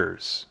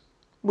years.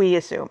 We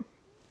assume.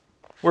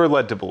 We're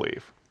led to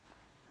believe.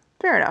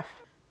 Fair enough.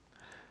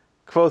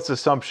 Kvothe's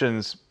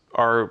assumptions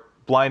are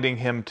blinding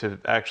him to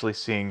actually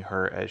seeing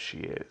her as she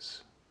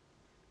is.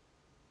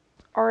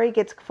 Ari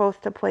gets Kvothe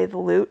to play the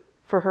lute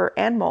for her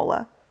and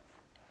Mola.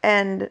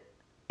 And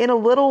in a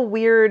little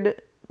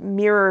weird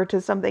mirror to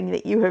something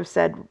that you have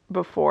said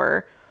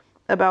before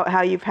about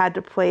how you've had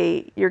to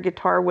play your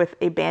guitar with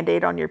a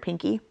Band-Aid on your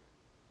pinky.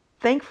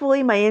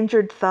 Thankfully, my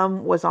injured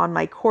thumb was on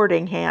my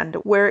cording hand,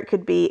 where it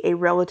could be a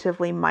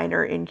relatively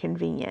minor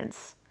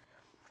inconvenience.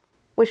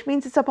 Which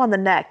means it's up on the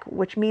neck,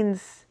 which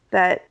means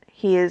that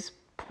he is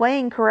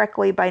playing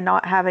correctly by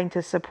not having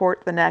to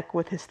support the neck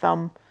with his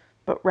thumb,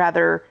 but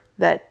rather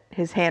that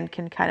his hand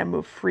can kind of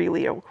move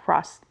freely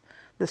across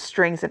the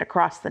strings and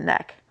across the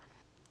neck.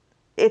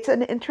 It's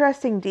an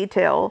interesting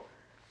detail,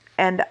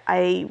 and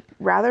I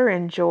rather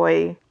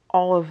enjoy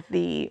all of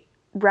the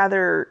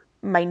rather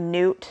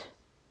minute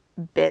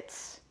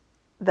bits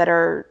that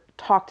are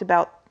talked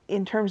about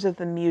in terms of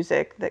the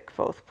music that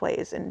Kvothe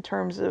plays, in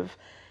terms of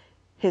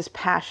his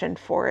passion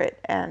for it,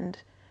 and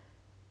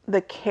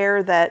the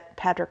care that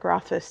Patrick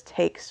Rothfuss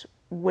takes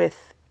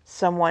with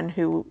someone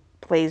who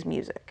plays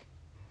music.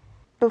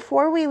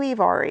 Before we leave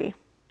Ari,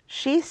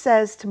 she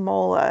says to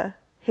Mola,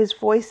 his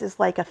voice is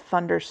like a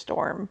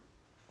thunderstorm,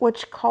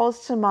 which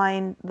calls to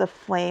mind the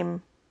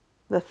flame,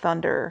 the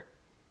thunder,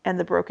 and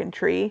the broken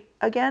tree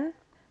again.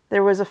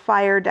 There was a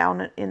fire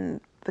down in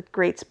the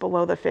grates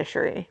below the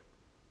fishery.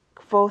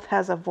 Kvothe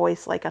has a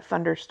voice like a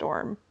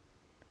thunderstorm.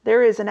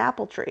 There is an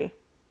apple tree.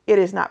 It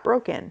is not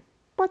broken,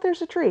 but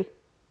there's a tree.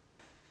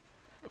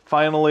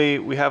 Finally,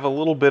 we have a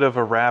little bit of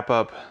a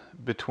wrap-up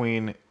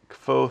between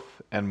Kvothe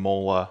and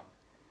Mola.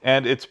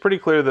 And it's pretty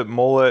clear that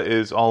Mola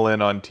is all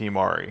in on Team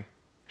Ari.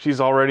 She's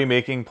already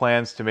making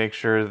plans to make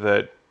sure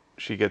that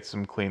she gets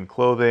some clean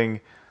clothing,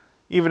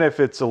 even if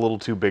it's a little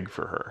too big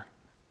for her.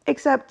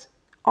 Except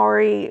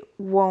Ari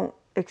won't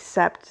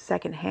accept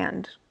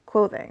secondhand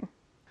clothing.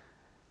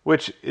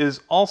 Which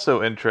is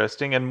also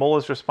interesting, and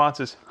Mola's response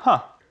is,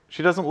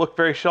 she doesn't look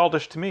very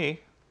Shaldish to me.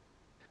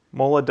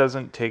 Mola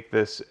doesn't take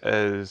this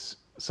as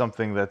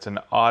something that's an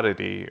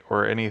oddity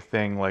or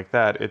anything like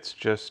that. It's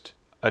just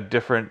a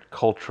different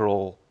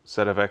cultural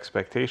set of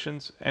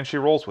expectations, and she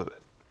rolls with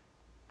it.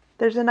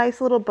 There's a nice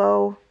little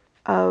bow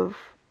of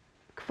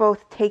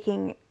Kvothe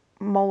taking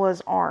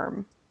Mola's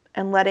arm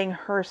and letting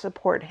her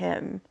support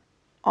him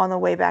on the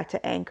way back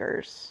to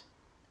Anchors,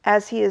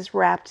 as he is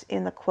wrapped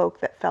in the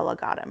cloak that Fela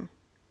got him.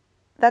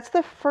 That's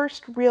the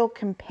first real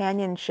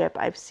companionship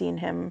I've seen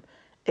him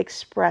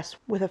express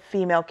with a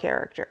female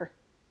character.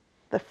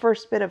 The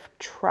first bit of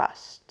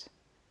trust.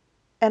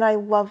 And I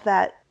love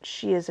that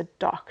she is a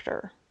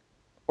doctor,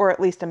 or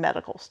at least a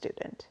medical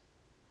student.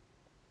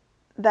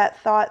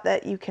 That thought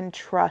that you can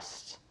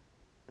trust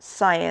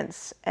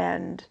science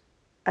and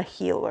a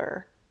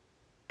healer,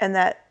 and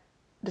that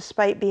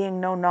despite being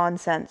no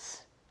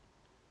nonsense,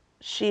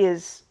 she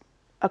is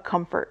a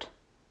comfort.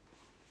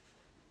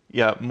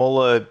 Yeah,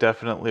 Mola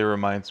definitely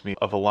reminds me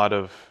of a lot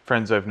of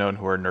friends I've known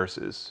who are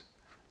nurses.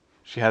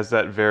 She has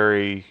that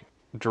very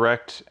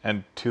direct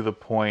and to the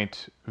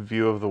point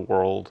view of the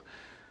world,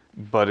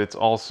 but it's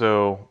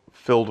also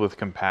filled with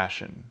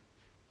compassion.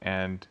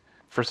 And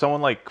for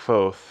someone like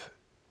Kvothe,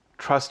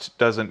 trust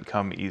doesn't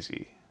come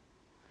easy.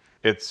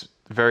 It's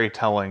very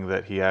telling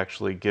that he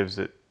actually gives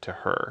it to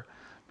her,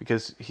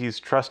 because he's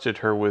trusted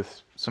her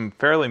with some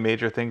fairly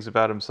major things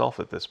about himself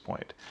at this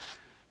point.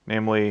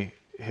 Namely,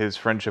 his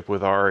friendship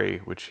with Ari,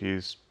 which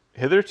he's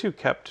hitherto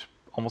kept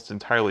almost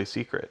entirely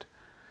secret.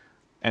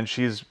 And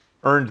she's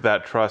earned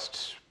that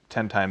trust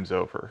 10 times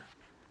over.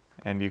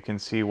 And you can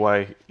see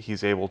why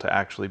he's able to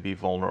actually be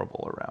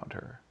vulnerable around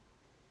her.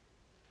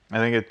 I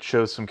think it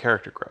shows some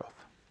character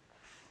growth.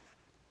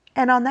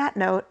 And on that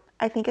note,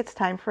 I think it's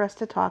time for us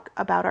to talk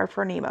about our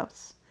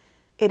Phronimos.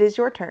 It is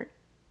your turn.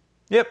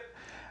 Yep.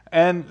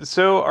 And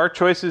so our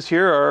choices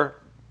here are,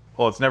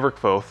 well, it's never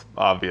Kvothe,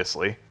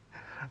 obviously.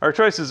 Our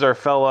choices are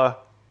Fela,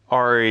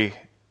 Ari,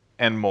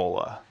 and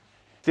Mola.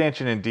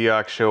 Stanchion and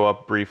Diok show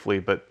up briefly,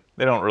 but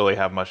they don't really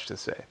have much to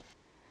say.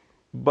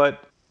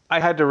 But I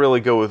had to really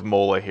go with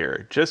Mola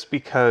here, just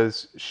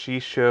because she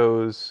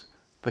shows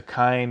the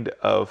kind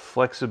of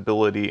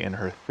flexibility in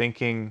her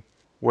thinking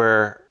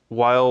where,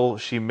 while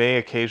she may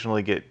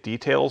occasionally get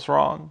details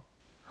wrong,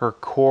 her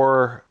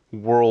core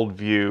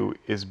worldview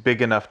is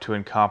big enough to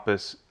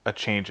encompass a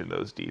change in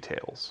those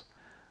details.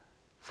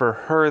 For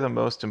her, the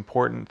most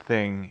important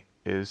thing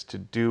is to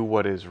do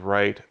what is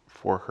right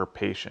for her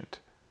patient,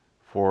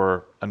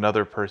 for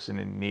another person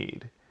in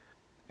need.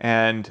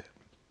 And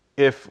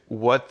if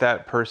what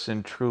that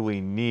person truly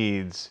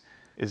needs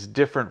is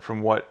different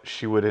from what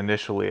she would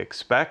initially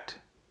expect,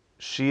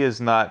 she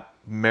is not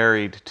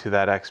married to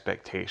that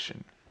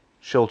expectation.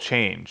 She'll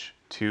change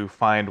to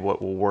find what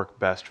will work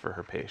best for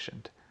her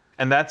patient.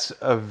 And that's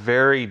a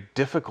very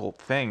difficult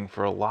thing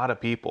for a lot of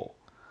people.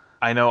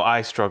 I know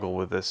I struggle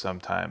with this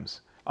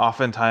sometimes.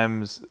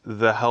 Oftentimes,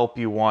 the help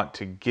you want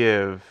to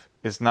give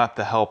is not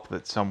the help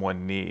that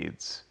someone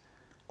needs.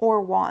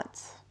 Or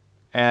wants.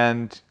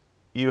 And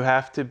you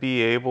have to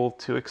be able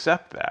to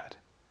accept that.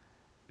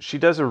 She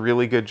does a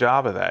really good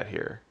job of that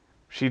here.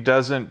 She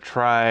doesn't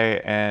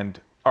try and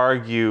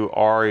argue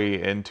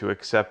Ari into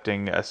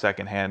accepting a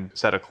secondhand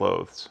set of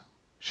clothes.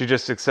 She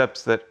just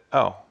accepts that,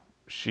 oh,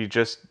 she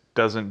just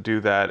doesn't do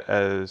that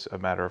as a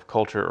matter of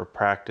culture or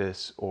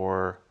practice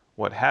or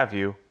what have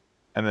you,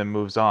 and then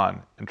moves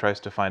on and tries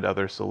to find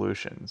other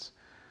solutions.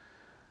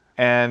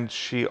 And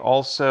she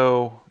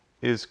also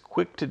is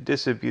quick to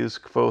disabuse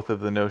Kvothe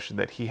of the notion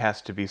that he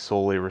has to be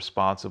solely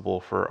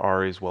responsible for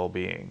Ari's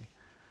well-being.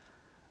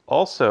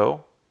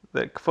 Also,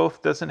 that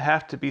Kvothe doesn't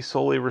have to be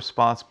solely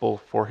responsible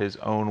for his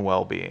own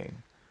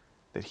well-being,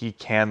 that he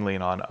can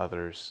lean on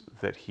others,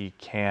 that he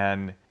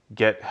can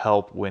get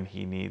help when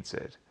he needs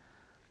it.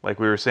 Like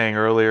we were saying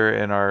earlier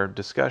in our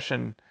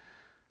discussion,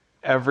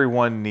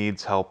 everyone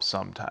needs help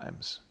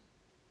sometimes.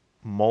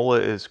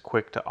 Mola is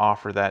quick to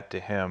offer that to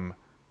him,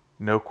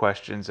 no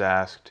questions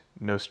asked,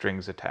 no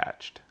strings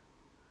attached.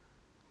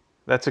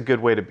 That's a good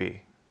way to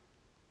be.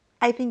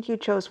 I think you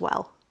chose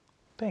well.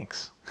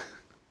 Thanks.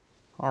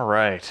 All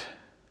right.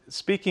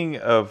 Speaking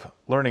of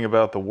learning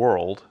about the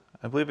world,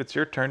 I believe it's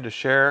your turn to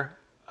share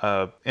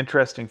an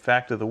interesting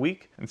fact of the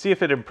week and see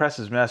if it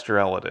impresses Master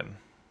Eladin.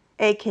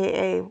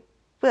 AKA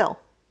Will.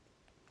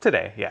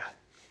 Today, yeah.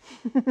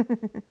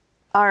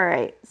 All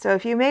right. So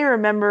if you may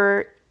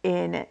remember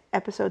in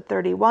episode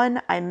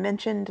 31, I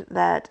mentioned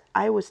that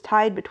I was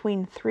tied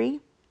between 3.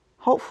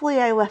 Hopefully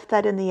I left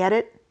that in the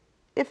edit.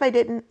 If I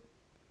didn't,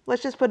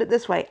 let's just put it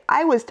this way.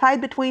 I was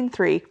tied between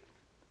 3.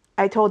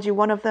 I told you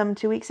one of them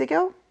 2 weeks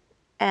ago,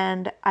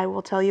 and I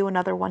will tell you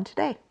another one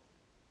today.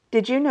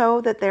 Did you know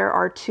that there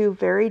are 2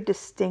 very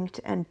distinct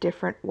and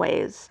different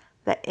ways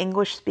that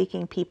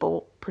English-speaking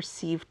people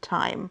perceive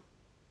time?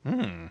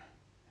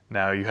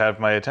 Now you have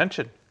my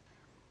attention.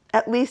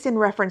 At least in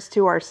reference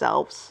to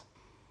ourselves.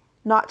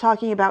 Not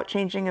talking about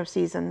changing of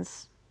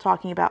seasons,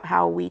 talking about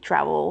how we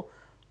travel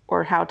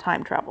or how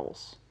time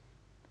travels.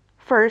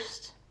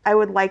 First, I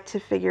would like to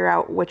figure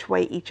out which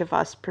way each of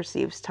us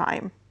perceives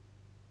time.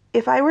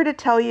 If I were to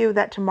tell you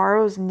that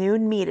tomorrow's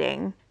noon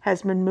meeting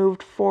has been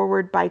moved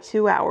forward by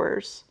 2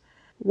 hours,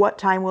 what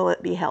time will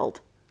it be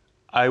held?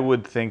 I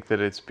would think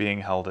that it's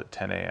being held at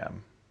 10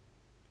 a.m.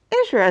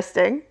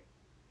 Interesting.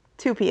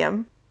 2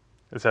 p.m.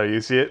 That's how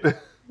you see it?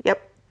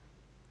 Yep.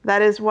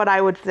 That is what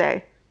I would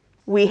say.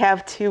 We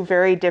have 2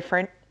 very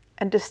different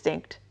and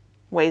distinct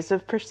ways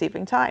of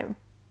perceiving time.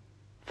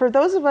 For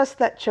those of us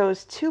that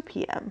chose 2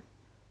 p.m.,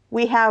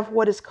 we have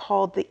what is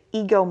called the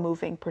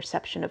ego-moving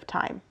perception of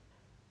time.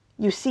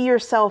 You see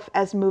yourself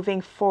as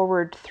moving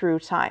forward through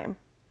time.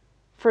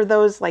 For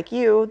those like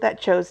you that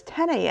chose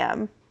 10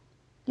 a.m.,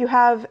 you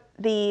have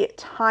the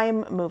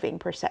time-moving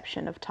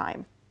perception of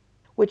time,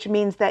 which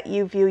means that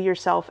you view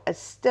yourself as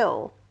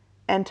still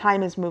and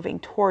time is moving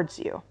towards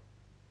you.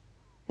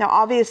 Now,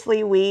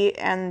 obviously, we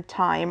and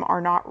time are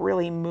not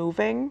really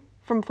moving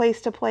from place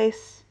to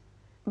place,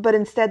 but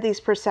instead these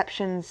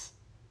perceptions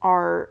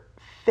are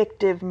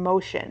fictive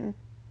motion,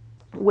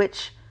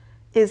 which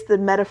is the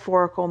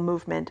metaphorical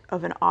movement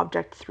of an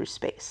object through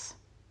space.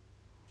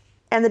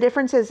 And the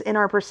differences in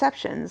our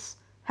perceptions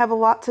have a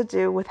lot to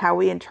do with how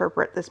we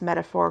interpret this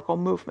metaphorical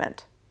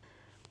movement.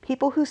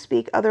 People who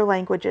speak other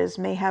languages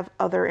may have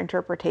other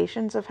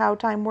interpretations of how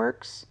time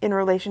works in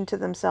relation to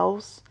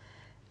themselves,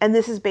 and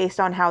this is based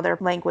on how their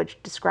language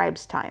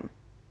describes time.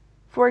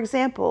 For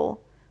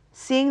example,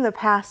 seeing the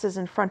past is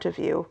in front of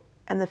you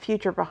and the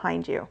future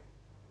behind you.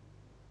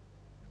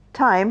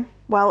 Time,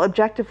 while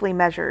objectively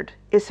measured,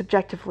 is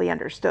subjectively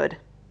understood,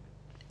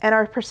 and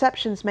our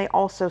perceptions may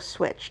also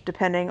switch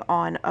depending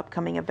on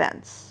upcoming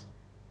events.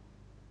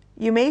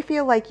 You may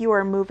feel like you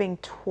are moving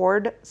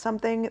toward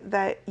something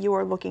that you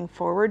are looking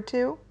forward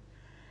to,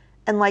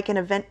 and like an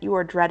event you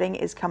are dreading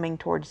is coming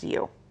towards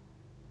you.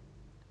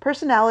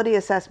 Personality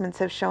assessments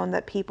have shown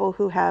that people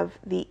who have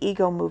the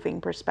ego-moving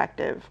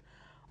perspective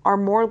are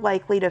more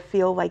likely to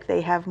feel like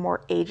they have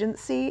more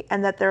agency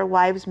and that their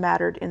lives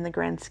mattered in the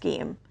grand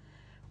scheme,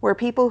 where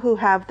people who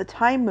have the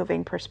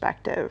time-moving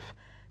perspective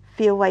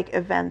feel like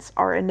events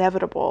are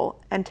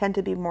inevitable and tend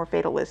to be more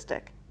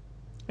fatalistic.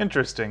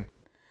 Interesting.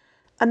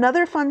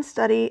 Another fun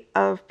study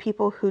of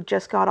people who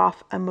just got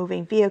off a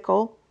moving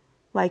vehicle,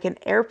 like an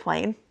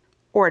airplane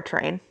or a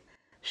train,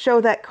 show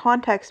that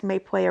context may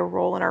play a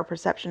role in our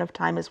perception of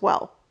time as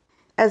well.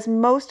 as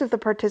most of the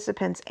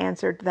participants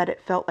answered that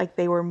it felt like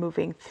they were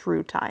moving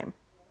through time.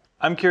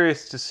 I'm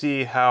curious to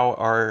see how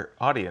our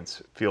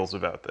audience feels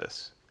about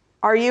this.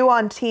 Are you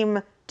on team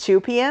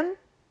 2 p.m.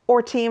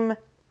 or team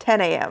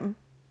 10 a.m.?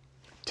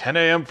 10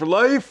 a.m. for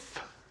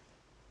life?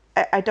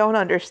 I don't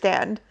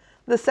understand.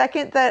 The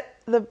second that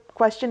the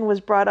question was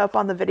brought up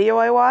on the video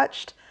I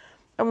watched,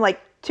 I'm like,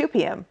 2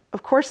 p.m.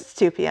 Of course it's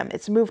 2 p.m.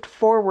 It's moved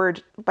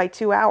forward by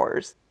 2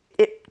 hours.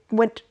 It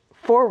went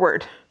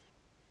forward.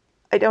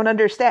 I don't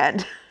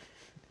understand.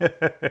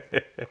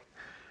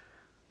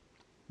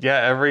 Yeah,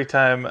 every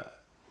time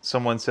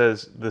someone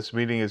says this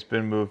meeting has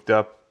been moved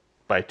up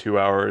by 2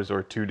 hours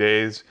or 2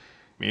 days,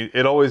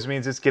 it always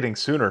means it's getting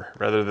sooner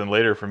rather than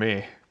later for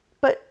me.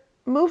 But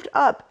moved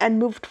up and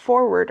moved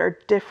forward are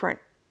different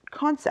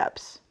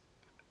concepts.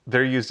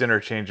 They're used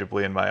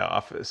interchangeably in my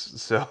office,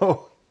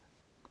 so...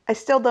 I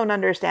still don't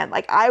understand.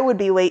 Like, I would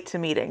be late to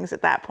meetings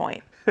at that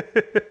point.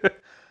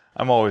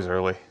 I'm always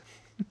early.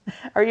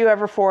 Are you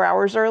ever 4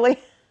 hours early?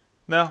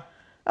 No.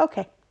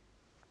 Okay.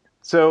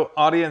 So,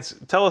 audience,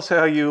 tell us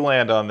how you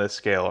land on this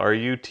scale. Are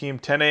you team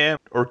 10 a.m.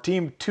 or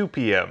team 2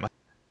 p.m.?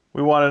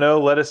 We want to know.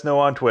 Let us know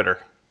on Twitter.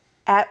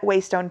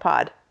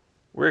 @WaystonePod.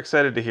 We're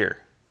excited to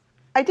hear.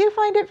 I do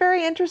find it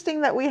very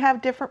interesting that we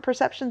have different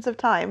perceptions of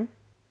time.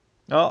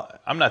 Well,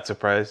 I'm not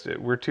surprised.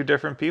 We're two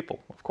different people.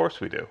 Of course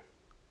we do.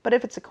 But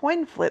if it's a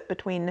coin flip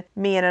between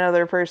me and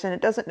another person,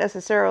 it doesn't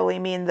necessarily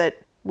mean that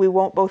we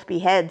won't both be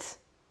heads.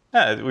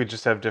 Yeah, we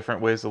just have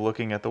different ways of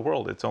looking at the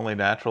world. It's only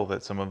natural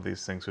that some of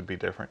these things would be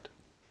different.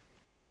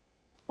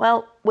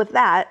 Well, with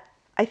that,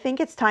 I think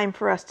it's time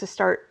for us to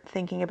start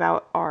thinking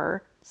about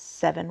our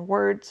 7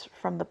 words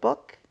from the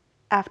book,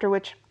 after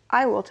which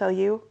I will tell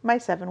you my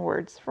 7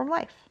 words from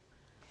life.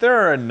 There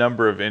are a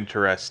number of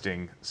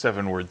interesting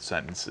 7-word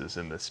sentences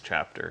in this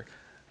chapter.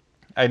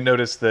 I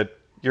noticed that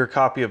your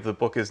copy of the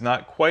book is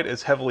not quite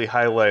as heavily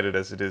highlighted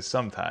as it is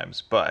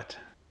sometimes, but...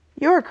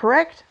 You're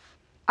correct.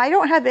 I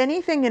don't have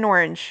anything in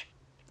orange.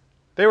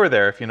 They were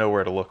there if you know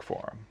where to look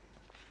for them.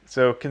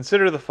 So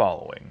consider the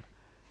following.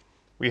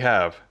 We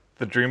have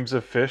The Dreams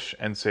of Fish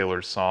and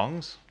Sailors'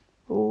 Songs.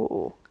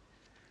 Ooh.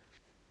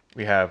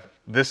 We have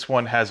This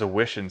One Has a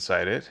Wish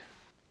Inside It.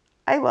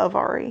 I love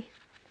Ari.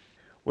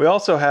 We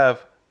also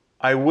have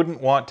I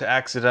Wouldn't Want to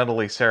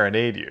Accidentally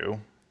Serenade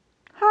You.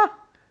 Huh.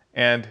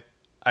 And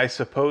I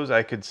Suppose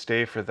I Could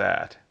Stay for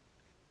That.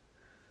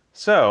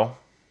 So,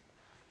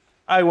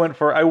 I went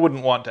for I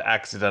Wouldn't Want to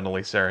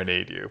Accidentally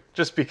Serenade You.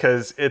 Just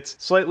because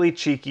it's slightly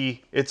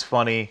cheeky, it's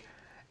funny,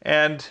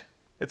 and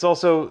it's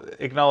also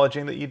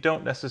acknowledging that you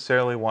don't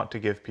necessarily want to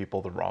give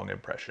people the wrong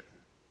impression.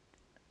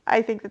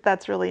 I think that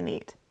that's really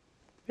neat.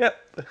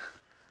 Yep.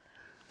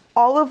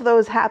 All of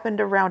those happened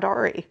around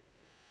Ari.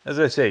 As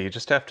I say, you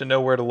just have to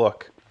know where to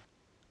look.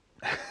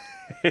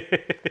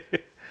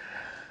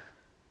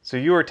 So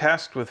you are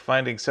tasked with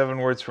finding 7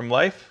 words from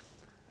life.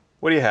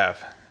 What do you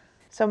have?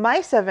 So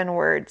my 7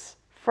 words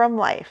from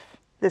life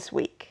this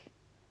week.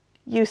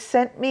 You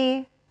sent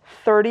me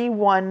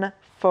 31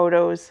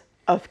 photos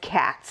of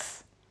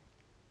cats.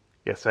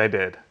 Yes, I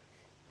did.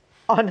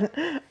 On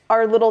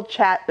our little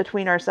chat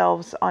between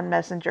ourselves on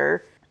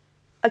Messenger.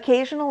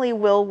 Occasionally,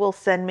 will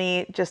send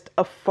me just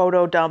a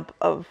photo dump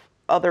of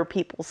other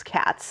people's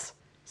cats.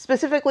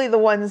 Specifically the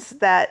ones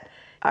that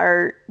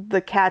are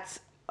the cats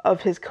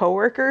of his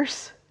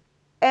coworkers.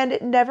 And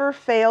it never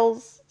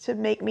fails to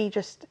make me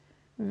just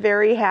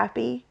very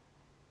happy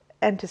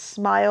and to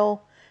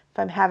smile if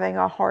I'm having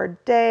a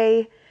hard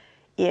day,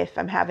 if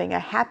I'm having a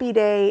happy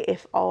day,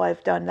 if all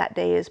I've done that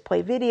day is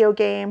play video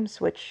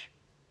games, which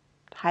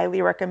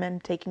highly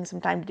recommend taking some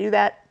time to do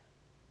that.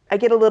 I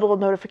get a little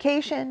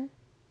notification.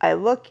 I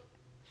look,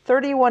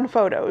 31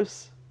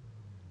 photos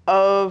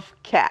of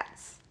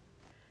cats.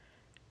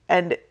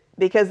 And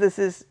because this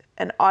is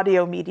an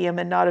audio medium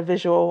and not a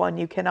visual one,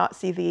 you cannot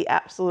see the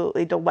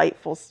absolutely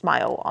delightful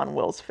smile on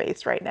Will's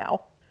face right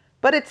now.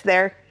 But it's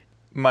there.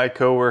 My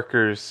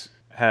coworkers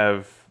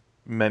have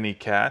many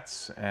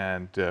cats,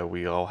 and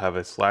we all have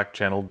a Slack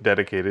channel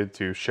dedicated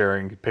to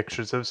sharing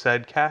pictures of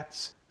said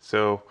cats.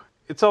 So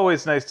it's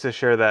always nice to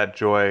share that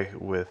joy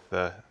with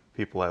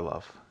people I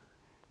love.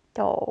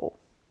 Oh.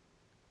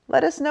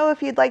 Let us know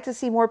if you'd like to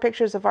see more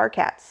pictures of our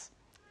cats.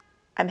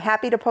 I'm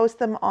happy to post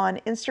them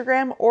on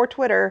Instagram or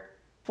Twitter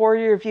for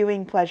your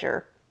viewing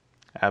pleasure.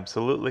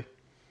 Absolutely.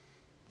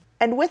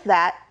 And with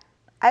that,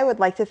 I would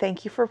like to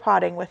thank you for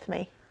potting with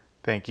me.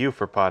 Thank you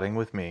for potting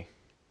with me.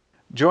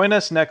 Join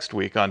us next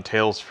week on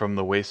Tales from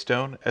the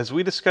Waystone as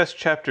we discuss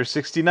Chapter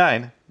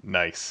 69,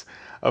 nice,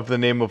 of The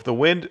Name of the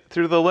Wind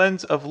through the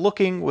lens of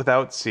looking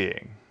without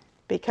seeing.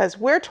 Because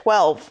we're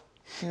 12.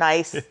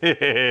 Nice.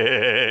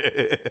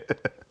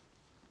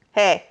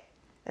 Hey,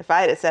 if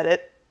I'd have said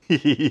it.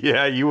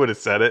 Yeah, you would have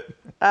said it.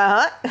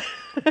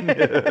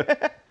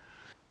 Uh-huh.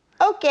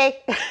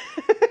 Okay.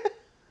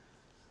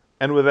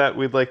 And with that,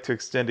 we'd like to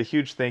extend a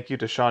huge thank you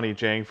to Shawnee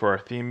Jang for our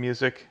theme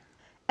music.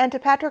 And to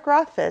Patrick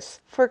Rothfuss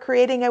for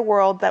creating a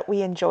world that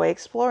we enjoy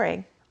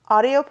exploring.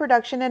 Audio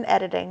production and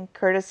editing,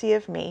 courtesy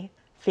of me,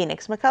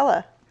 Phoenix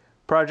McCullough.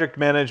 Project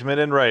management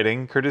and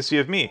writing, courtesy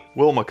of me,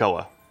 Will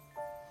McCullough.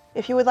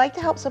 If you would like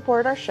to help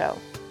support our show,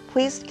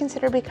 please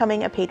consider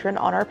becoming a patron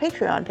on our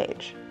Patreon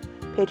page,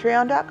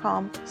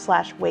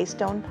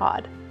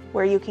 patreon.com/waystonepod,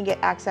 where you can get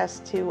access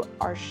to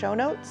our show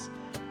notes,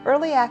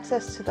 early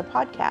access to the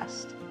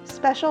podcast,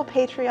 special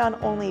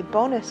Patreon-only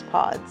bonus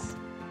pods,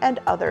 and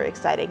other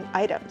exciting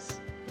items.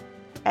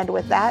 And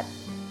with that,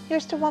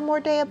 here's to one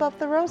more day above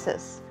the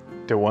roses.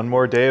 To one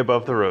more day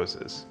above the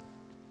roses.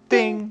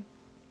 Ding!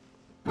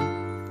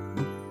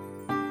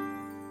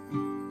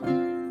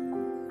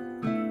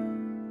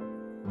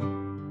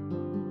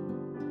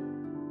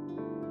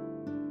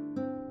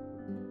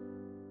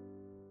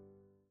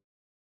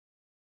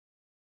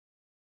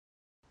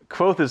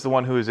 Kvothe is the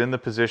one who is in the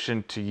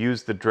position to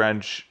use the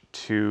drench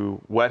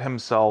to wet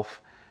himself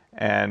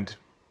and...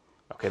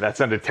 Okay, that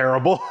sounded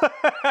terrible.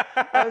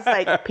 I was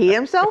like, pee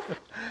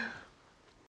himself?